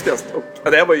konstigast.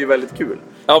 Och det var ju väldigt kul.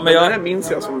 Ja, men den här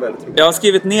minns jag som väldigt roligt. Jag har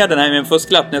skrivit ner den här i min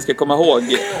fusklapp när jag ska komma ihåg.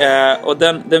 Och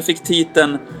den fick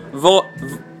titeln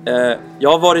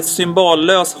jag har varit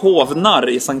symballös hovnarr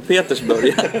i Sankt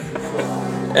Petersburg.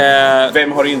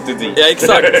 Vem har inte dit? Ja,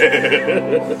 exakt.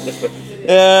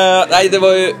 Nej, det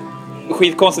var ju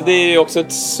skitkonstigt. Det är ju också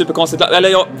ett superkonstigt land.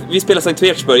 Eller vi spelar Sankt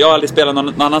Petersburg. Jag har aldrig spelat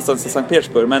någon annanstans än Sankt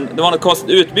Petersburg. Men det var något konstigt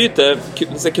utbyte.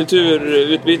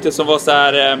 Kulturutbyte som var så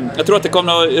här. Jag tror att det kom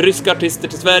några ryska artister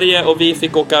till Sverige. Och vi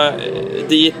fick åka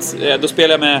dit. Då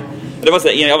spelade jag med. Det var så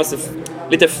här, jag var så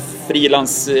lite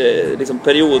frilans liksom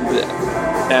period.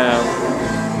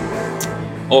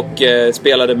 Och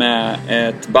spelade med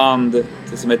ett band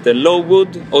som heter Lowood.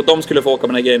 Och de skulle få åka med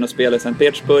den här grejen och spela i Sankt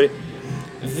Petersburg.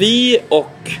 Vi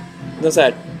och de så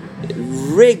här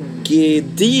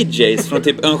reggae-DJs från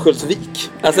typ Örnsköldsvik.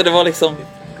 Alltså det var liksom...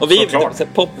 Och vi så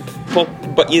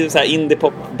här så här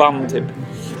indie-pop-band typ.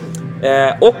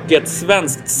 Och ett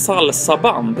svenskt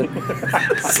salsa-band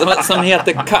som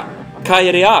heter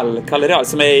Kairial,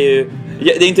 som är ju...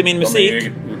 Det är inte min musik. De är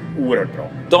ju oerhört bra.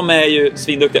 De är ju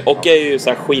svinduktiga och är ju så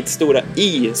här skitstora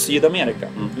i Sydamerika.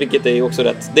 Vilket är ju också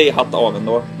rätt. Det är hatt av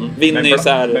ändå. Vinner ju så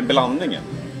här... Men blandningen?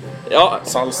 Ja.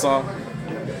 Salsa,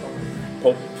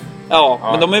 pop. Ja,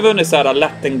 men de har ju vunnit så här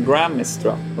Latin Grammys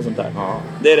tror jag. Och sånt där. Ja.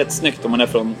 Det är rätt snyggt om man är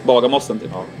från Bagarmossen typ.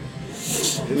 Ja.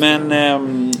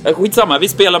 Men skitsamma, vi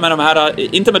spelar med de här,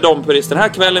 inte med dem på just den här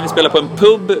kvällen. Vi spelar på en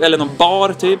pub eller någon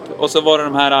bar typ. Och så var det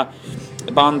de här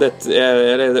bandet,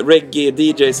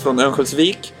 reggae-DJs från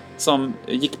Örnsköldsvik som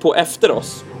gick på efter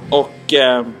oss. Och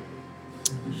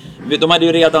de hade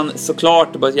ju redan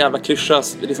såklart bara jävla klyscha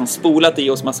liksom spolat i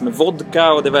oss massor med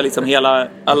vodka. Och det var liksom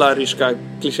alla ryska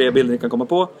klichébilder ni kan komma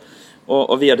på.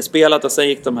 Och vi hade spelat och sen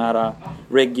gick de här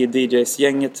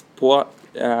reggae-DJs-gänget på.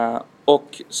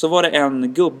 Och så var det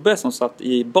en gubbe som satt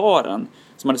i baren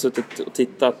som hade suttit och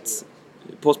tittat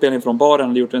på spelningen från baren.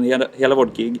 Hade gjort hela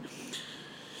vårt gig.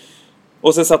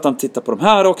 Och sen satt han och tittade på de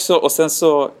här också. Och sen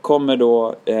så kommer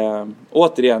då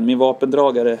återigen min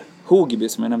vapendragare Hogeby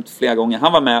som jag nämnt flera gånger.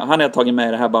 Han var med, han har tagit med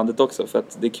i det här bandet också för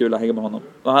att det är kul att hänga med honom.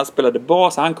 Och han spelade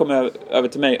bas, han kom över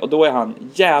till mig och då är han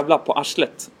jävla på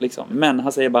arslet liksom. Men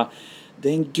han säger bara, det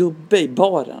är en gubbe i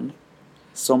baren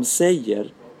som säger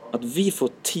att vi får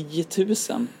 10 000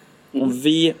 om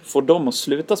vi får dem att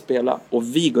sluta spela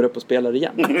och vi går upp och spelar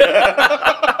igen.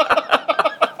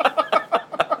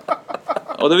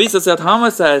 Och då visade det sig att han var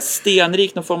så här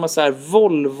stenrik, någon form av så här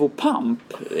Volvo-pump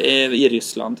i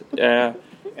Ryssland.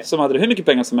 Som hade hur mycket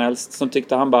pengar som helst. Som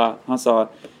tyckte han sa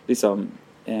liksom,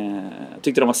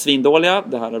 tyckte de var svindåliga.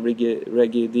 Det här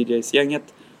reggae-DJs-gänget.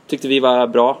 Tyckte vi var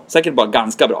bra. Säkert bara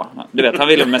ganska bra. Du vet, han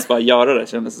ville mest bara göra det,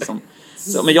 kändes det som.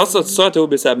 Så, men jag sa till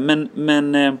Obi så här,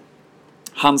 men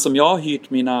han som jag har hyrt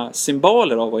mina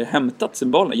cymbaler av och jag har hämtat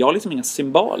cymbalerna. Jag har liksom inga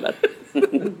cymbaler.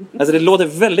 Alltså det låter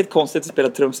väldigt konstigt att spela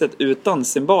trumset utan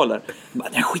cymbaler.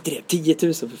 Nej, skit i det, 10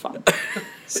 000 för fan.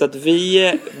 Så att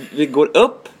vi går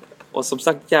upp och som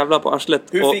sagt jävla på arslet.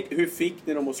 Hur fick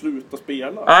ni dem att sluta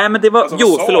spela? Nej, men det var...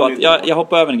 Alltså, förlåt. Jag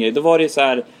hoppade över en grej. Då var det ju så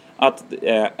här att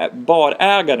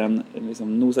barägaren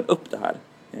liksom nosade upp det här.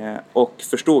 Och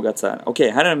förstod att så här,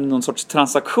 okej, här är det någon sorts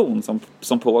transaktion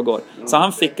som pågår. Så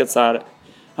han fick ett så här...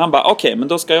 Han bara, okej, men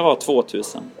då ska jag ha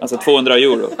 2000. Alltså 200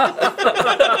 euro.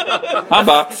 Han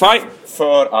bara, fine.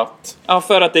 För att? Ja,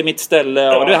 för att det är mitt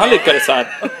ställe. Och han lyckades så här.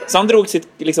 Så han drog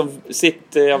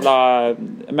sitt jävla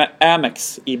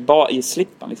Amex i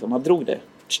slippan. Liksom. Han drog det.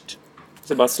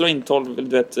 Så bara slå in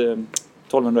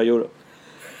 1200 euro.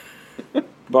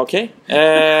 Bara okej.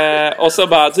 Och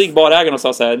så gick barägaren och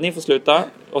sa så här, ni får sluta.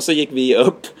 Och så gick vi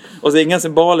upp. Och så inga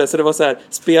symboler. Så det var så här,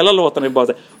 spela låtarna bara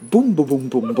så här, boom, boom, boom,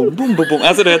 boom, boom, boom, boom, boom.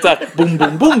 Alltså det är så här, boom,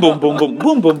 boom, boom, boom, boom, boom,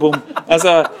 boom, boom, boom.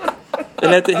 Alltså, det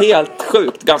lät helt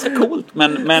sjukt. Ganska coolt,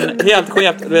 men helt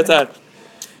skevt. Du vet så här.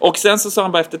 Och sen så sa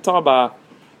han bara efter ett tag bara,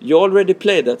 you already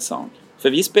played that song. För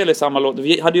vi spelade samma låt.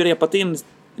 Vi hade ju repat in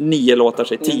 9 låtar,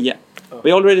 sig 10.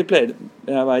 We already played.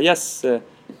 Jag bara, yes,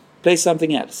 play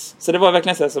something else. Så det var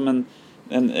verkligen så här som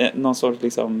någon sorts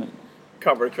liksom...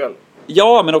 Coverkväll.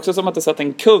 Ja, men också som att det satt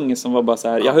en kung som var bara så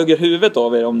här, jag hugger huvudet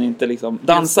av er om ni inte liksom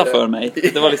dansar för mig.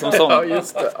 Det var liksom sånt. Ja,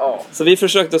 just det. Ja. Så vi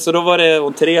försökte, så då var det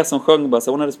hon Therese som sjöng bara,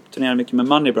 så hon hade turnerat mycket med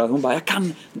Money Brother. Hon bara, jag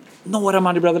kan några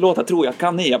Money Brother-låtar, tror jag.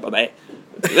 Kan ni? Jag bara, nej.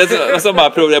 Och så bara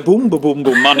provade, boom, boom, boom,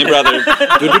 boom, Money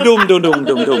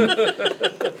Brother. Dum.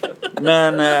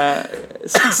 Men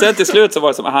sen till slut så var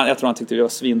det som, jag tror han tyckte vi var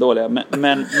svindåliga.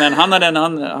 Men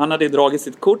han hade dragit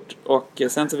sitt kort. Och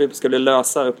sen så vi skulle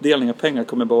lösa uppdelning av pengar,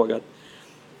 kommer jag ihåg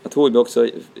att Håby också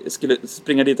skulle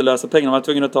springa dit och lösa pengarna. Han var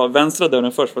tvungen att ta vänstra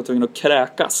dörren först, var tvungen att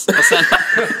kräkas.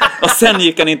 Och sen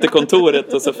gick han in till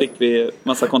kontoret och så fick vi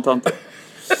massa kontanter.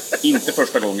 Inte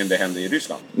första gången det hände i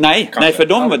Ryssland. Nej, för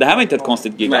det här var inte ett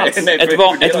konstigt gig alls.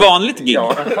 Ett vanligt gig.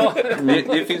 Ja.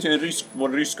 Det finns ju vår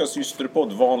ryska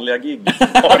systerpodd, Vanliga gig.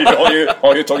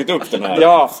 Har ju tagit upp den här.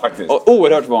 Ja, faktiskt. Och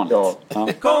oerhört vanligt. Ja.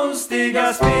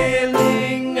 Konstiga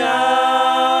spelningar.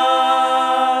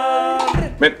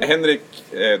 Men Henrik,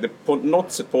 på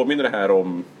något sätt påminner det här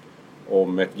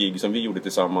om ett gig som vi gjorde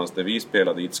tillsammans, där vi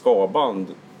spelade i ett skaband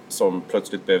som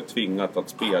plötsligt blev tvingat att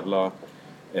spela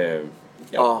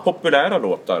populära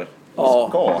låtar.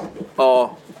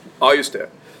 Ja, just det.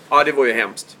 Ja, det var ju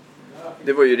hemskt.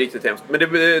 Det var ju riktigt hemskt. Men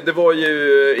det var ju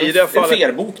i det fallet... En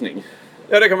ferbokning.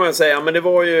 Ja, det kan man säga. Men det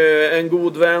var ju en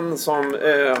god vän som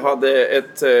hade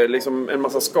en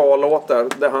massa ska-låtar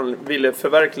där han ville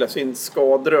förverkliga sin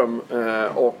ska-dröm.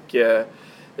 Och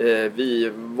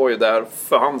vi var ju där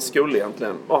för hans skull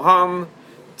egentligen. Och han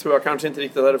tror jag kanske inte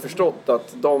riktigt hade förstått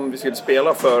att de vi skulle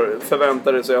spela för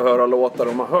förväntade sig att höra låtar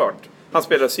de har hört. Han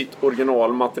spelade sitt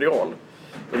originalmaterial.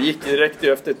 Och det gick direkt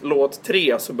efter låt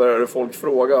 3 så började folk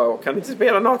fråga, och kan inte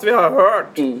spela något vi har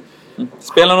hört?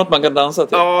 Spela något man kan dansa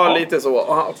till. Ja, lite så.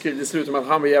 Och det slutade med att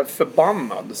han var jävligt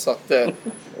förbannad. Så att,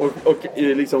 och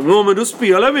liksom, ja men då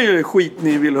spelar vi skit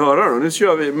ni vill höra då. Nu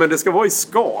kör vi, men det ska vara i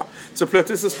ska. Så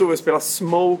plötsligt så stod vi och spelade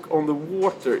Smoke on the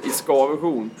Water i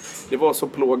ska-version. Det var så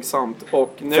plågsamt.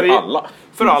 Och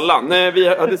för alla.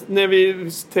 När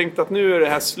vi tänkte att nu är det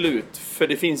här slut, för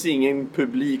det finns ingen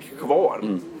publik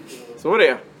kvar. Så var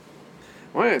det.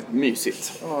 Det var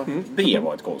mysigt. Det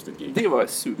var ett konstigt gig. Det var ett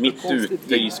superkonstigt mitt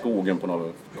ute i skogen på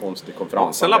någon konstig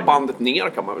konferens. Sen la bandet ner,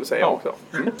 kan man väl säga också.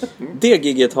 Det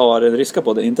gigget har den ryska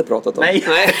podden inte pratat om. Nej.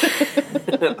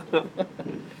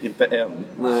 Inte än.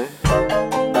 Nej.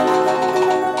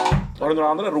 Har du några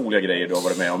andra roliga grejer du har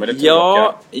varit med om? Eller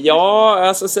Ja,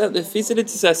 alltså det finns ju lite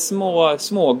så här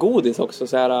små godis också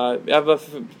så här. Jag var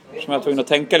tvungen att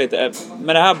tänka lite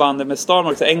med det här bandet med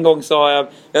Starmark. En gång så har jag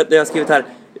har skrivit här,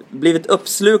 blivit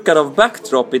uppslukad av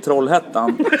Backdrop i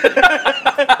Trollhättan.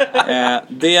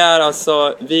 Det är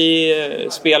alltså, vi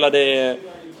spelade,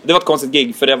 det var ett konstigt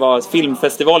gig för det var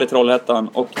filmfestival i Trollhättan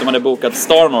och de hade bokat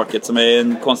Star Market som är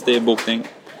en konstig bokning.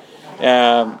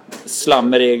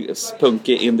 Slammerig,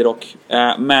 punkig, indie-rock.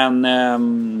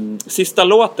 Men sista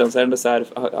låten så är det så här,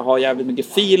 har jävligt mycket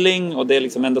feeling och det är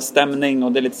liksom ändå stämning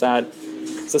och det är lite så här.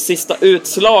 Så sista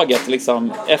utslaget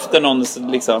liksom efter någon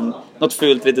liksom något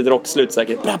fult litet rockslut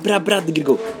säkert.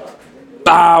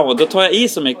 Och då tar jag i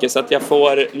så mycket så att jag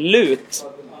får lut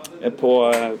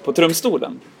på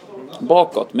trumstolen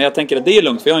bakåt. Men jag tänker att det är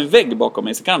lugnt för jag har en vägg bakom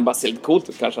mig, så kan det bara se lite coolt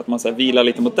ut kanske att man så här vilar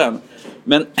lite mot den.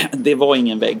 Men det var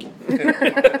ingen vägg.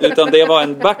 Utan det var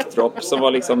en backdrop som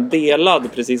var liksom delad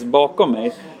precis bakom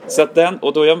mig. Så att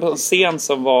och då är jag på en scen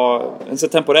som var en så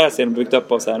temporär scen byggt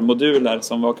upp av så här moduler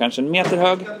som var kanske 1 meter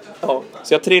hög. Ja.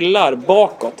 Så jag trillar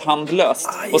bakåt handlöst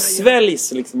och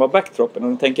sväljs liksom av backdropen. Och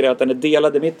då tänker jag att den är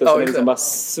delad i mitten så den liksom bara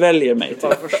sväljer mig.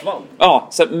 Typ. Ja,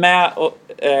 så med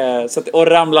och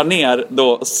ramlar ner då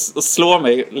och slår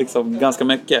mig liksom ganska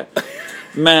mycket.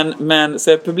 Men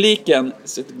så är publiken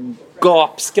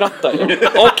gapskrattar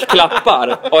och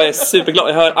klappar och är superglad.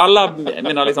 Jag hör alla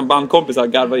mina liksom bandkompisar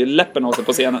garva i läppen av sig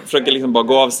på scenen, försöker liksom bara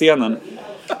gå av scenen.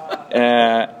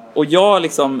 Och jag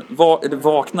liksom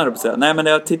vaknar upp och säger, nej men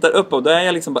när jag tittar upp och då är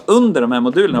jag liksom bara under de här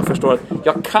modulerna och förstår att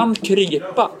jag kan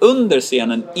krypa under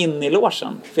scenen in i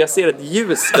logen. För jag ser ett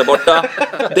ljus där borta.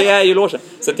 Det är ju logen.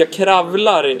 Så att jag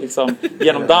kravlar liksom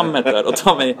genom dammet där och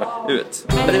tar mig ut.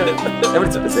 Det var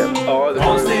lite speciellt. Ja, det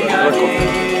var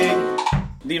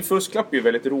din fusklapp är ju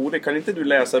väldigt rolig. Kan inte du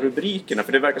läsa rubrikerna?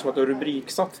 För det verkar som att du har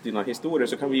rubriksatt dina historier,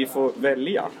 så kan vi få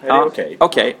välja. Är det okej?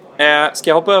 Okej. Ska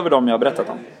jag hoppa över dem jag har berättat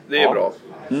om? Det är bra.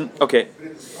 Okej.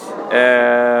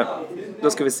 Då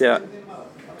ska vi se.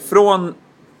 Från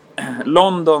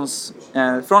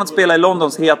att spela i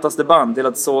Londons hetaste band till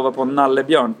att sova på en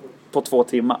nallebjörn på 2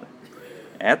 timmar.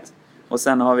 1. Och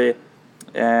sen har vi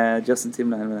Justin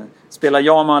Timberlake. Spela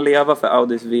Ja man leva för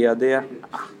Audis VD.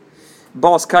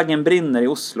 Baskaggen brinner i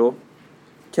Oslo.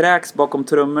 Kräks bakom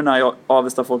trummorna i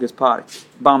Avesta Folkets Park.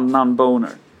 Bandnamn Boner.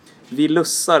 Vi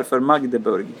lussar för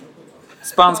Magdeburg.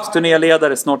 Spansk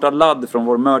turnéledare snortar ladd från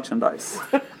vår merchandise.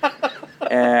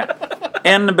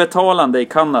 En betalande i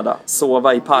Kanada.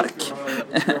 Sova i park.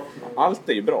 Allt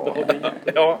är ju bra.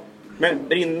 Ja. Men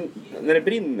när det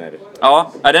brinner...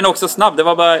 Ja, den är också snabb. Det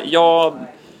var bara... Jag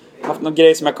haft någon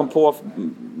grej som jag kom på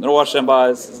några år sedan.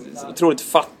 Bara otroligt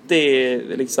fattig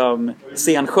liksom,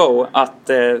 scenshow. Att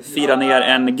fira ner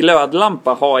en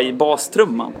glödlampa ha i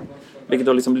bastrumman. Vilket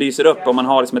då liksom lyser upp om man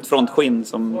har liksom ett frontskinn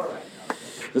som...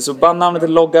 Så bandnamnet är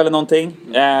logga eller någonting,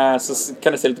 så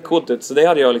kan det se lite coolt ut. Så det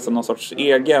hade jag liksom någon sorts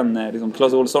egen liksom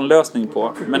Clas Ohlson-lösning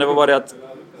på. Men det var bara det att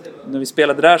när vi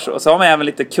spelade där så har man även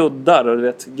lite kuddar och du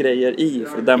vet, grejer i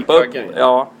för att dämpa upp.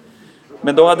 Ja.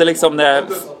 Men då hade liksom det...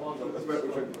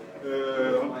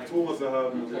 Thomas är här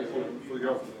med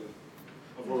fotografen.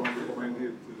 Han frågar om du kommer in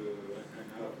hit.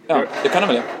 Ja, det kan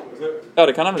han väl. Ja,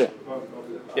 det kan han väl.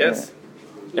 Yes.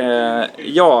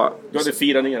 Ja. Du hade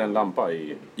firat ner en lampa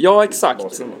i... Ja,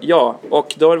 exakt. Ja,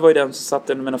 och då var ju den som satt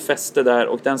med någon fäste där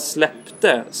och den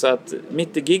släppte så att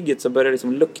mitt i gigget så började det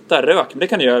liksom lukta rök. Men det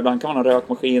kan det göra, ibland kan man ha en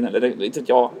rökmaskin eller det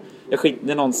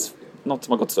är något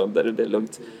som har gått sönder, det är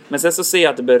lugnt. Men sen så ser jag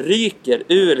att det börjar ryker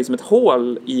ur liksom ett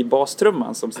hål i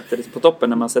bastrumman som sitter liksom på toppen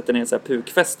när man sätter ner så här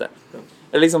pukfäste.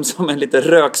 Det är liksom som en lite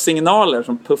röksignaler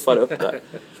som puffar upp där.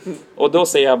 Och då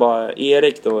ser jag bara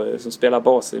Erik då, som spelar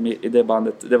bas i det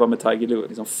bandet, det var med Tiger Lou,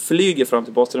 liksom flyger fram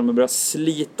till basrummet och börjar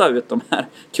slita ut de här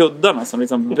kuddarna som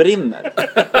liksom brinner.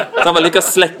 Så han bara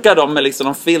lyckas släcka dem med liksom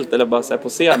någon filt eller bara så här på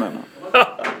scenen.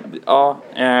 Ja,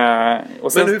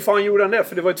 och sen, Men hur fan gjorde han det?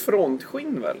 För det var ett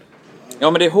frontskinn väl?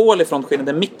 ja, men det är hål i frontskinnet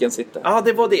där micken sitter. Ja,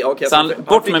 det var det. Okay, så han,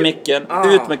 bort med micken,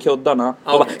 ut med kuddarna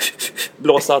och bara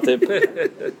blåsa typ.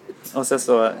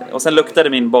 Och sen luktade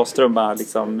min bastrumma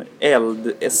liksom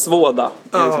eldsvåda i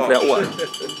liksom flera år.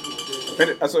 Men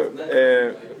alltså,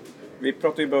 vi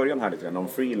pratade i början här lite grann om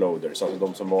freeloaders, alltså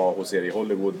de som var hos er i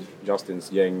Hollywood,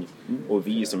 Justins gäng, och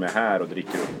vi som är här och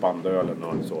dricker upp bandölen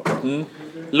och så.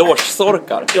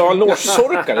 Logesorkar. Ja,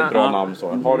 logesorkar är ett bra namn så.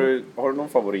 Har du någon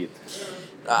favorit?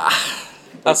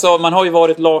 Alltså man har ju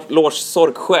varit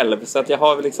logesork själv, så att jag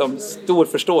har liksom stor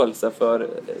förståelse för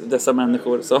dessa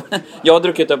människor. Så jag har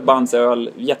druckit upp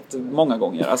bandsöl jättemånga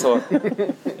gånger. Alltså,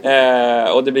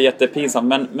 och det blir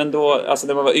jättepinsamt. Men då, alltså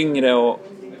när man var yngre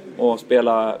och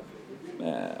spela,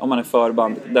 om man är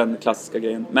förband, den klassiska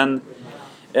grejen. Men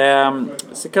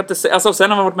så kan jag inte säga, alltså sen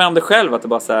har man varit med om det själv, att det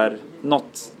bara så här,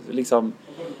 något liksom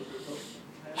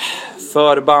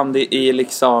förband i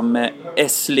liksom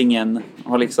Esslingen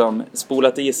har liksom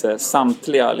spolat i sig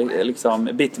samtliga liksom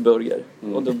bitburger.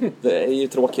 Och det är ju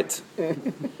tråkigt.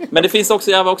 Men det finns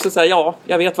också, jag var också så här, ja,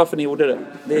 jag vet varför ni gjorde det.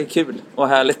 Det är kul och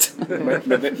härligt.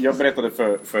 Men jag berättade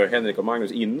för Henrik och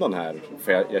Magnus innan här,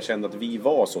 för jag kände att vi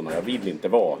var såna, jag vill inte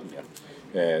vara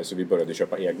det. Så vi började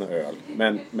köpa egna öl.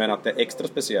 Men att det är extra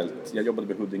speciellt, jag jobbade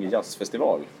med Huddinge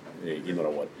jazzfestival i några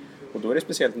år. Och då är det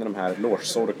speciellt när de här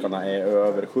logesorkarna är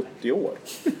över 70 år.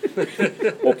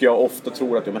 Och jag ofta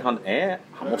tror att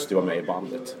han måste ju vara med i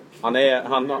bandet. Han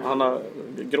har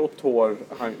grått hår,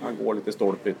 han går lite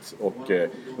stolpigt och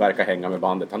verkar hänga med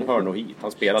bandet. Han hör nog hit,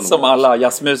 han spelar nog. Som alla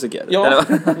jazzmusiker. Ja.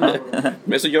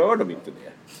 Men så gör de inte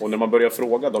det. Och när man börjar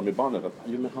fråga dem i bandet att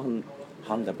men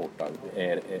han där borta,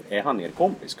 är han er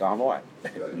kompis? Ska han vara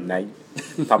här? Nej,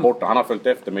 ta bort. Han har följt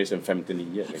efter mig sedan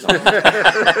 59 liksom.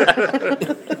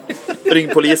 Ring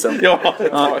polisen. Ja,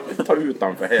 ta ut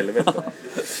han för helvete.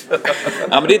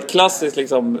 Ja, men det är ett klassiskt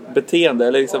liksom beteende,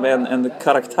 eller liksom en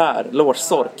karaktär,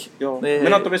 logesork. Ja. Är...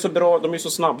 Men att de är så bra, de är så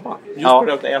snabba. Just för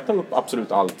att äta upp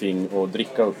absolut allting och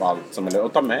dricka upp allt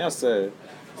och ta med sig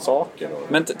saker.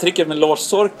 Men tricket med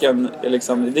logesorken är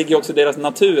liksom, det ligger ju också i deras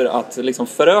natur att liksom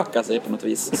föröka sig på något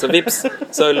vis. Så vips,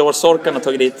 så har logesorkarna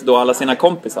tagit dit då alla sina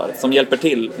kompisar som hjälper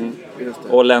till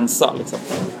och länsa liksom.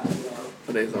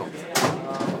 Det är sant.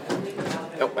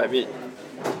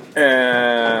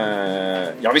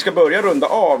 Ja, vi ska börja runda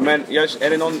av, men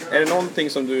är det någonting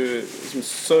som du som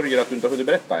sörjer att du inte har hunnit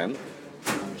berätta än?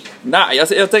 Nej,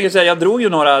 jag tänker säga, jag drog ju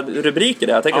några rubriker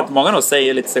där. Jag tänker att många nog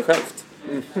säger lite sig självt.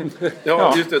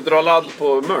 Ja, just det. Dra ladd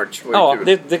på merch var ju Ja,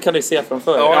 kul. det kan ni se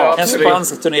framför er. Ja, En absolut.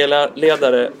 spansk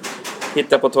turnéledare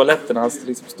hittar på toaletten. Han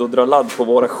liksom står och drar ladd på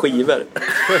våra skivor.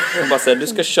 Och bara säger, du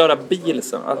ska köra bil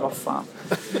sen. Alltså, vad fan.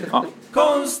 Ja.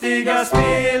 Konstiga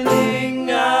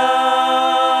spelningar.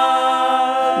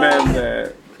 Men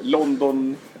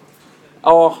London...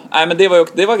 Ja, nej, men det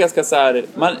var ganska så här.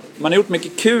 Man har gjort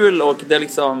mycket kul och det är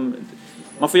liksom...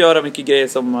 Man får göra mycket grejer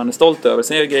som man är stolt över.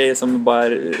 Sen är det grejer som bara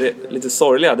är lite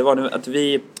sorgliga. Det var nu att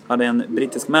vi hade en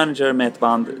brittisk manager med ett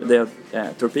band, det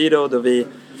Torpedo, då vi...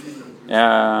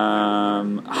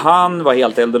 han var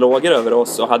helt eld och lågor över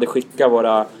oss och hade skickat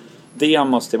våra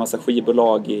demos till massa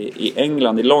skivbolag i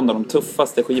England, i London. De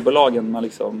tuffaste skivbolagen man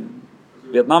liksom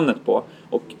vet namnet på.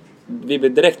 Och vi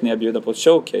blev direkt nerbjudna på ett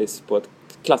showcase, på ett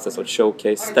klassiskt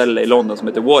showcase-ställe i London som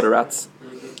heter Water Rats.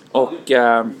 Och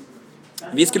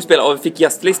vi skulle spela och vi fick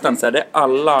gästlistan så här, det är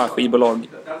alla skivbolag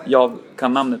jag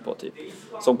kan namnet på typ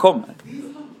som kommer.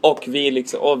 Och vi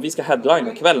liksom, och vi ska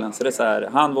headlina kvällen, så det är så här,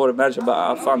 han vår manager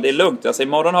bara, fan det är lugnt. Alltså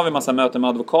imorgon har vi massa möten med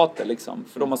advokater liksom,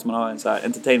 för då måste man ha en så här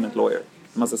entertainment lawyer,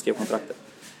 man ska skriva kontraktet.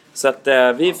 Så att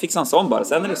vi fixar en sån bara.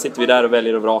 Sen sitter vi där och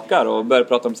väljer och vrakar och börjar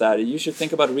prata om så här, you should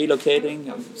think about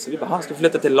relocating. Så vi bara, ska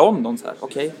flytta till London så här,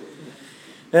 okej.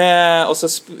 Och så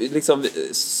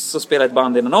så spelar ett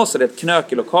band innan oss och det är ett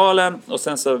knök i lokalen. Och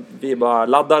sen så vi bara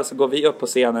laddar, så går vi upp på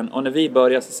scenen. Och när vi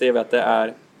börjar så ser vi att det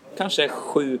är kanske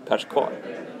 7 pers kvar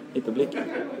i publiken.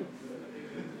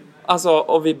 Alltså,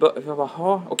 och vi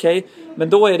bara, okej. Men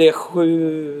då är det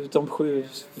de 7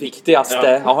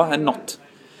 viktigaste, något.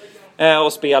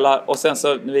 Och spelar. Och sen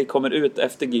så när vi kommer ut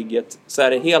efter gigget så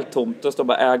är det helt tomt. Då står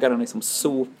bara ägaren liksom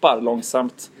sopar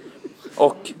långsamt.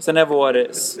 Och sen är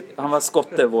han var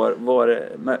skotte, vår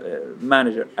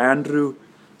manager Andrew,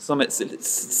 som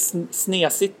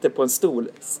snesitter på en stol,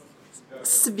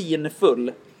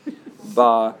 svinfull,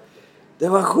 bara, det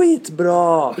var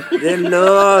skitbra, det är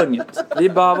lugnt. Vi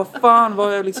bara, vad fan,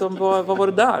 vad var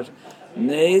det där?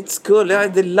 Nej, it's cool,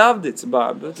 they loved it. Så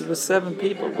bara, but it was 7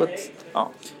 people, but...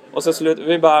 Ja. Och så slutar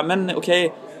vi bara, men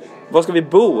okej, var ska vi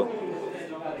bo?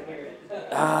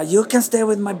 You can stay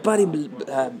with my buddy...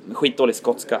 skitdålig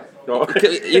skotska.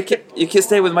 You can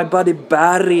stay with my buddy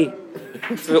Barry.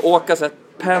 Så vi åker så här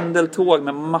pendeltåg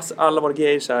med alla våra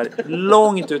grejer så här,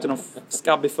 långt ut i någon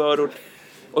skabbig förort.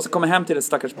 Och så kommer hem till ett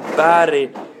stackars Barry.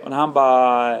 Och när han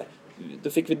bara... Då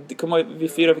fick vi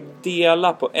 4 fick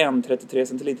dela på en 33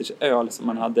 centiliters öl som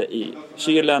man hade i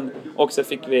kylen. Och så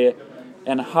fick vi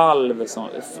en halv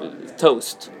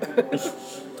toast.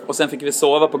 Och sen fick vi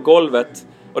sova på golvet.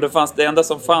 Och det enda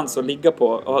som fanns att ligga på.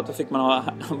 Och då fick man ha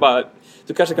bara,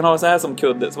 du kanske kan ha så här som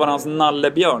kudde. Så var det hans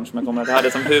nallebjörn som jag kommer att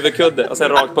hade som huvudkudde. Och sen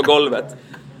rakt på golvet.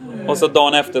 Och så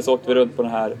dagen efter så åkte vi runt på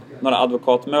några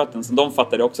advokatmöten. Så de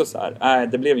fattade också så här, nej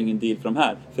det blev ingen deal för de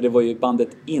här. För det var ju bandet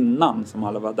innan som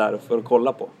alla var där för att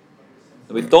kolla på.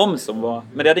 Det var ju de som var,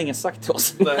 men det hade ingen sagt till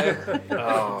oss. Nej.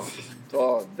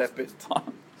 Ja, deppigt.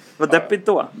 Det var deppigt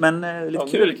då, men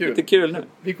lite kul nu.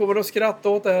 Vi kommer att skratta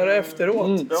åt det här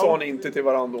efteråt, sa ni inte till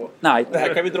varandra då. Nej. Det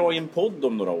här kan vi dra i en podd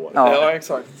om några år. Ja,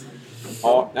 exakt.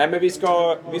 Ja, nej men vi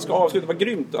ska avsluta. Vad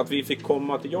grymt att vi fick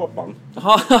komma till Japan.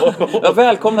 Ja,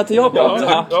 välkomna till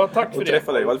Japan. Ja, tack för Och det.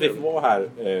 träffa dig. Att vi får vara här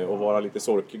och vara lite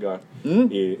sorkiga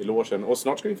i logen. Och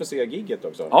snart ska vi få se gigget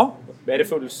också. Ja. Är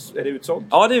det utsålt?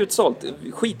 Ja, det är utsålt.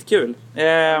 Skitkul. Det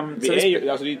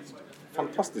är ett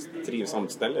fantastiskt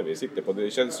trivsamt ställe vi sitter på. Det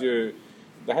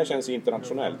här känns ju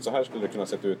internationellt. Så här skulle det kunna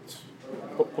sett ut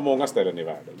på många ställen i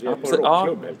världen. Vi är på en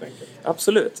rockklubb helt enkelt.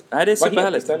 Absolut. Nej, det är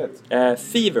superhärligt. Vad heter stället?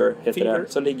 Fever heter det.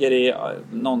 Så ligger i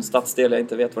någon stadsdel, jag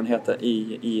inte vet vad den heter,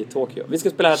 i Tokyo. Vi ska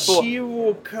spela här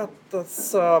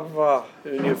Chiokatazawa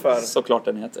ungefär. Såklart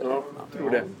den heter. Ja, tror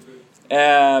det.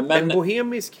 Men... En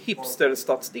bohemisk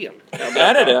hipsterstadsdel.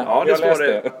 Är det? Ja, det står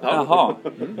det. Jaha.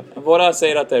 Våra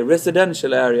säger att det är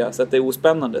residential area, så att det är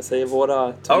ospännande, säger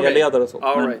våra turnéledare och så.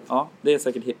 All Men, right. ja, det är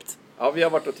säkert hippt. Ja, vi har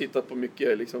varit och tittat på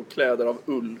mycket liksom, kläder av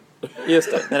ull.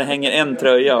 Just det, när det hänger en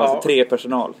tröja och så 3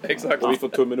 personal. Exakt. Och vi får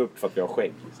tummen upp för att vi har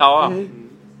skägg. Ja,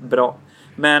 bra.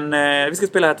 Men vi ska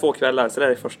spela här 2 kvällar, så det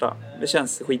är första. Det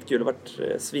känns skitkul, det har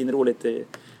varit svinroligt.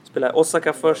 Spela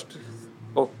Osaka först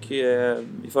och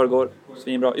i förrgår,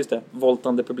 svinbra. Just det,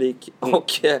 voltande publik.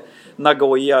 Och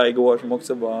Nagoya igår som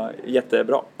också var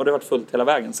jättebra. Och det har varit fullt hela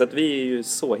vägen, så att vi är ju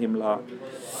så himla...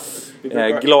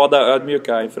 glada,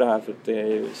 ödmjuka inför det här, för att det är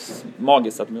ju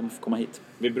magiskt att vi får komma hit.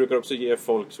 Vi brukar också ge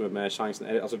folk som är med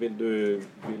chansen. Alltså vill du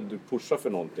pusha för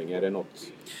någonting? Är det något?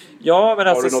 Ja, men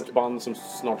alltså, har du något band som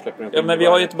snart släpper en ja, men vi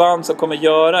har ju ett band som kommer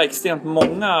göra extremt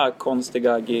många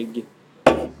konstiga gig.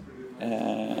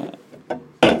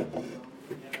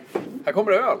 Här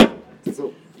kommer det öl.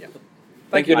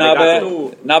 Thank you, Nabe.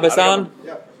 Nabe-san.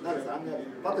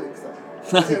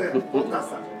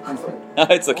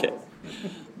 It's okay.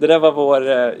 Det där var vår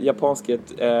japanske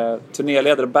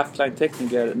turnéledare,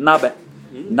 backline-tekniker Nabe.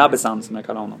 Nabe-san som jag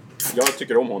kallar honom. Jag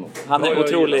tycker om honom. Han är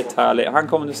otroligt härlig. Han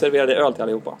kommer nu servera dig öl till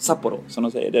allihopa. Sapporo, som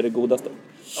de säger. Det är det godaste.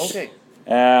 Okej.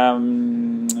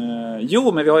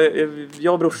 Jo, men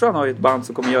jag och brorsan har ju ett band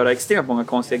som kommer göra extremt många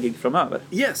konstiga gig framöver.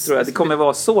 Yes. Tror jag. Det kommer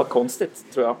vara så konstigt,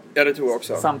 tror jag. Ja, det tror jag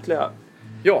också. Samtliga.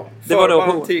 Ja, Det var då-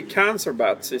 förband till Cancer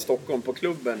Bats i Stockholm på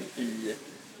klubben i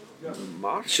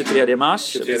mars. 23 mars.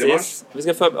 23 precis. mars.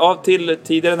 Vi ska av till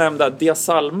tidigare nämnda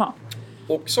Diasalma.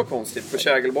 Också konstigt på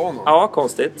Kägelbanan. Ja,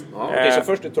 konstigt. Okej, så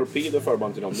först är Torpedo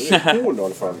förband till dem. Nu är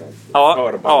Horndal förband. Ja,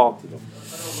 Förband ja. till dem.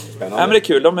 Nej, Spännande. men det är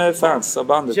kul. De är fans av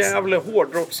bandet. Gävle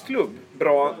hårdrocksklubb.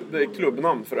 Bra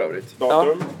klubbnamn för övrigt.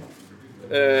 Datum?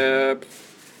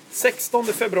 16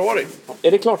 februari.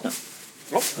 Är det klart nu?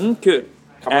 Ja. Kul.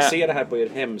 Kan man se det här på er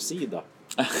hemsida?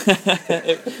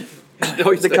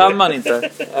 Det kan man inte.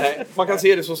 Man kan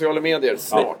se det i sociala medier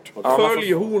snart. Ja,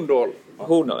 Följ Horndal.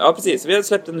 Hornå. Ja, precis. Vi har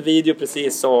släppt en video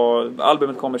precis och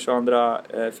albumet kommer 22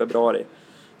 februari.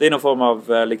 Det är någon form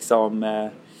av liksom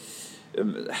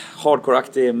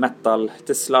hardcore-aktig metal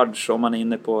till sludge om man är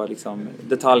inne på liksom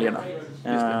detaljerna.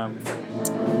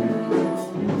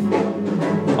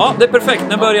 Ja, det är perfekt.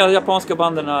 Nu börjar japanska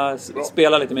banden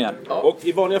spela lite mer. Och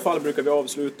i vanliga fall brukar vi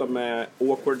avsluta med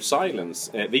awkward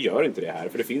silence. Vi gör inte det här,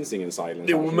 för det finns ingen silence.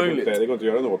 Det är omöjligt. Det går inte att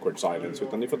göra en awkward silence,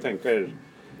 utan ni får tänka er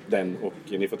den, och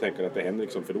ni får tänka er att det är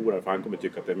Henrik som förlorar, för han kommer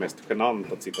tycka att det är mest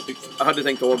genant att sitta tyst. Jag hade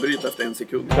tänkt avbryta efter 1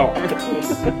 sekund. Ja.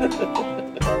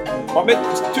 Ja, men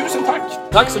tusen tack!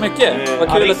 Tack så mycket. Vad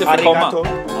kul att du fick komma. Arigato.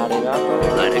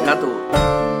 Arigato.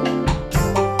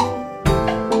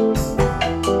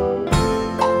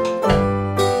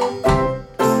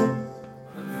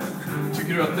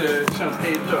 Tycker du att det känns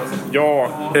hejdlöst? Ja,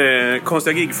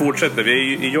 konstiga gig fortsätter. Vi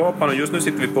är i Japan och just nu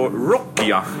sitter vi på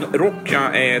Rockia. Rockia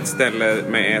är ett ställe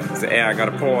med ett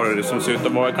ägarpar som ser ut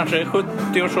att vara kanske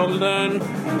 70-årsåldern.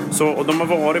 Och de har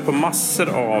varit på massor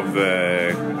av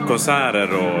konserter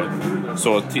och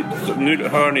så. Nu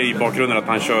hör ni i bakgrunden att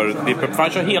han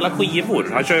kör hela skivor.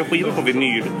 Han kör skivor på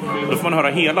vinyl. Då får man höra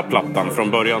hela plattan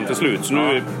från början till slut. Så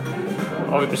nu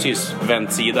har vi precis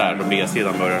vänt sida här och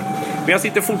B-sidan börjar. Men jag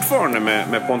sitter fortfarande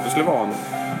med Pontus Levan.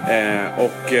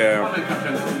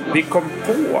 Vi kom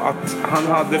på att han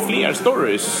hade fler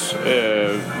stories.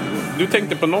 Du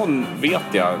tänkte på någon, vet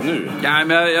jag nu. Ja,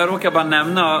 men jag råkar bara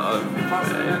nämna,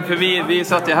 för vi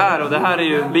satt ju här och det här är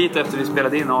ju en bit efter vi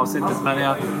spelade in avsnittet,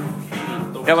 men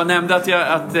jag var nämnde att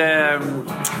det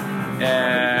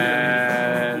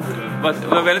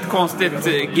var väldigt konstigt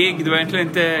gig. Det var egentligen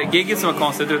inte gigget som var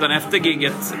konstigt, utan efter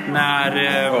gigget när...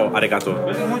 Arigato.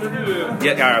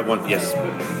 Yes.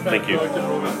 Thank you.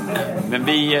 Men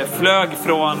vi flög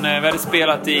från... Vi hade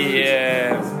spelat i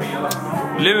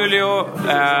Luleå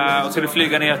och skulle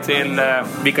flyga ner till...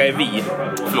 Vilka är vi?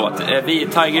 Förlåt. Vi,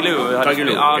 Tiger Lou.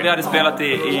 Ja, vi hade spelat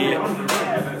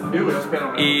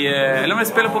eller om vi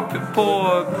spelade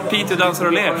på Piteå Dansar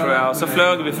och Ler, tror jag. Och så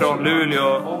flög vi från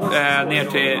Luleå ner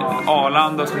till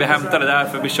Arlanda och så blev hämtade där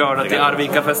för att bli körda till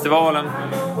Arvika-festivalen.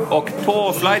 Och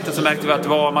på flighten så märkte vi att det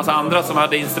var en massa andra som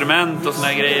hade instrument och såna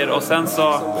här grejer. Och sen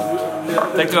så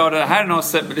tänkte vi att det här är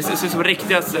något, det ser ut som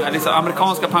riktiga liksom,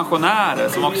 amerikanska pensionärer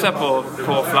som också är på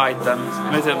flighten.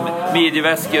 Med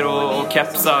midjeväskor och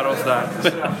kepsar och sådär.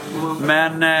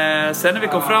 Men sen när vi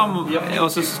kom fram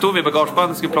och så stod vi i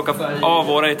bagagebandet och skulle plocka av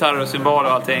våra gitarrer och symboler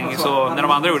och allting, så när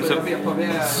de andra gjorde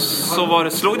så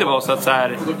slog det på oss att så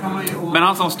här, men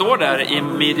han som står där i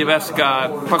midjeväska,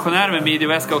 pensionär med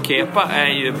midjeväska och kepa, är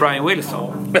ju Brian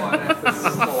Wilson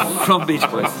från Beach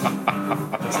Boys.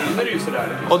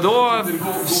 Och då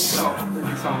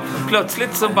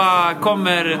plötsligt så bara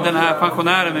kommer den här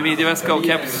pensionären med midjeväska och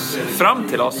keps fram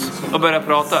till oss och börjar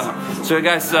prata. So you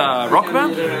guys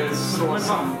rockband?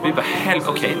 Vi bara,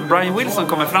 okej. Brian Wilson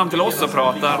kommer fram till oss och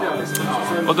pratar.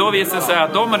 Och då visade det sig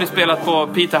att de hade spelat på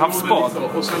Peter Havsbad.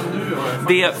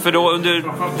 För då under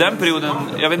den perioden,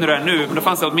 jag vet inte hur det är nu, men då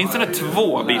fanns det åtminstone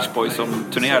 2 Beach Boys som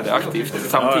turnerade aktivt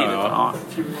samtidigt. Ja.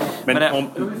 Men om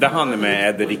det han är med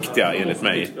är det riktiga enligt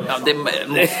mig. Ja, det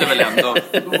måste väl ändå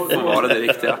få vara det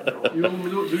riktiga.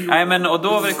 Nej, men och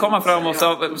då kom man fram och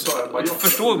så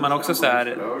förstod man också så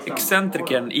här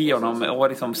excentriken i honom och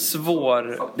liksom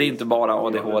svår. Det är inte bara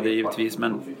ADHD givetvis,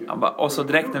 men och så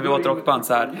direkt när vi åt rockband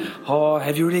så här,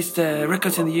 have you released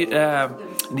records in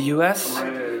the US?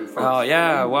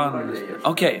 Yeah, one.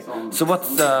 Okay, so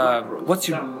what's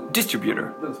your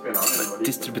distributor?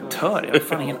 Distributör? Jag har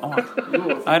fan ingen aning.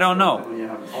 I don't know.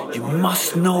 You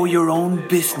must know your own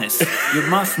business.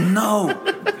 You must know.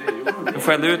 De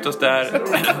skällde ut oss där.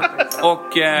 Och,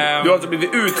 Du har alltså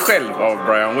blivit utskälld av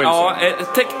Brian Wilson? Ja,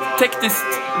 tekniskt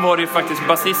var det ju faktiskt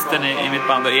basisten i mitt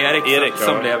band och Erik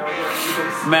som blev.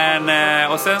 Men,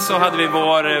 och sen så hade vi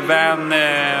vår vän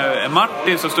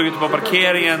Martin som stod ute på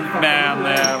parkeringen med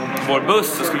vår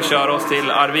buss och skulle köra oss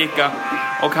till Arvika.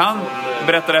 Och han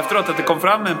berättade efteråt att det kom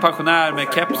fram en pensionär med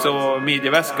keps och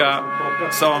midjeväska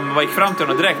som gick fram till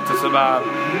honom direkt och så bara: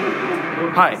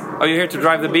 Hi, are you here to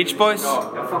drive the Beach Boys?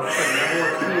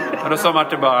 Och då sa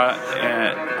Martin bara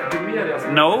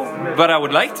no, but I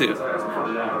would like to.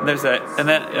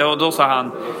 Och då sa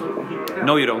han: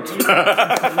 no you don't.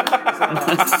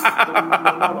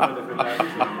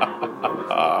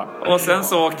 Och sen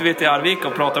så åkte vi till Arvika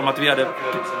och pratade om att vi hade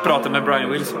pratat med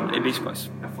Brian Wilson i Beach Boys.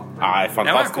 Nej, fantastiskt.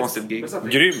 Det var en konstigt gig.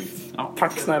 Grymt. Ja.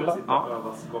 Tack snälla. Ja.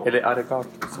 Eller arigato.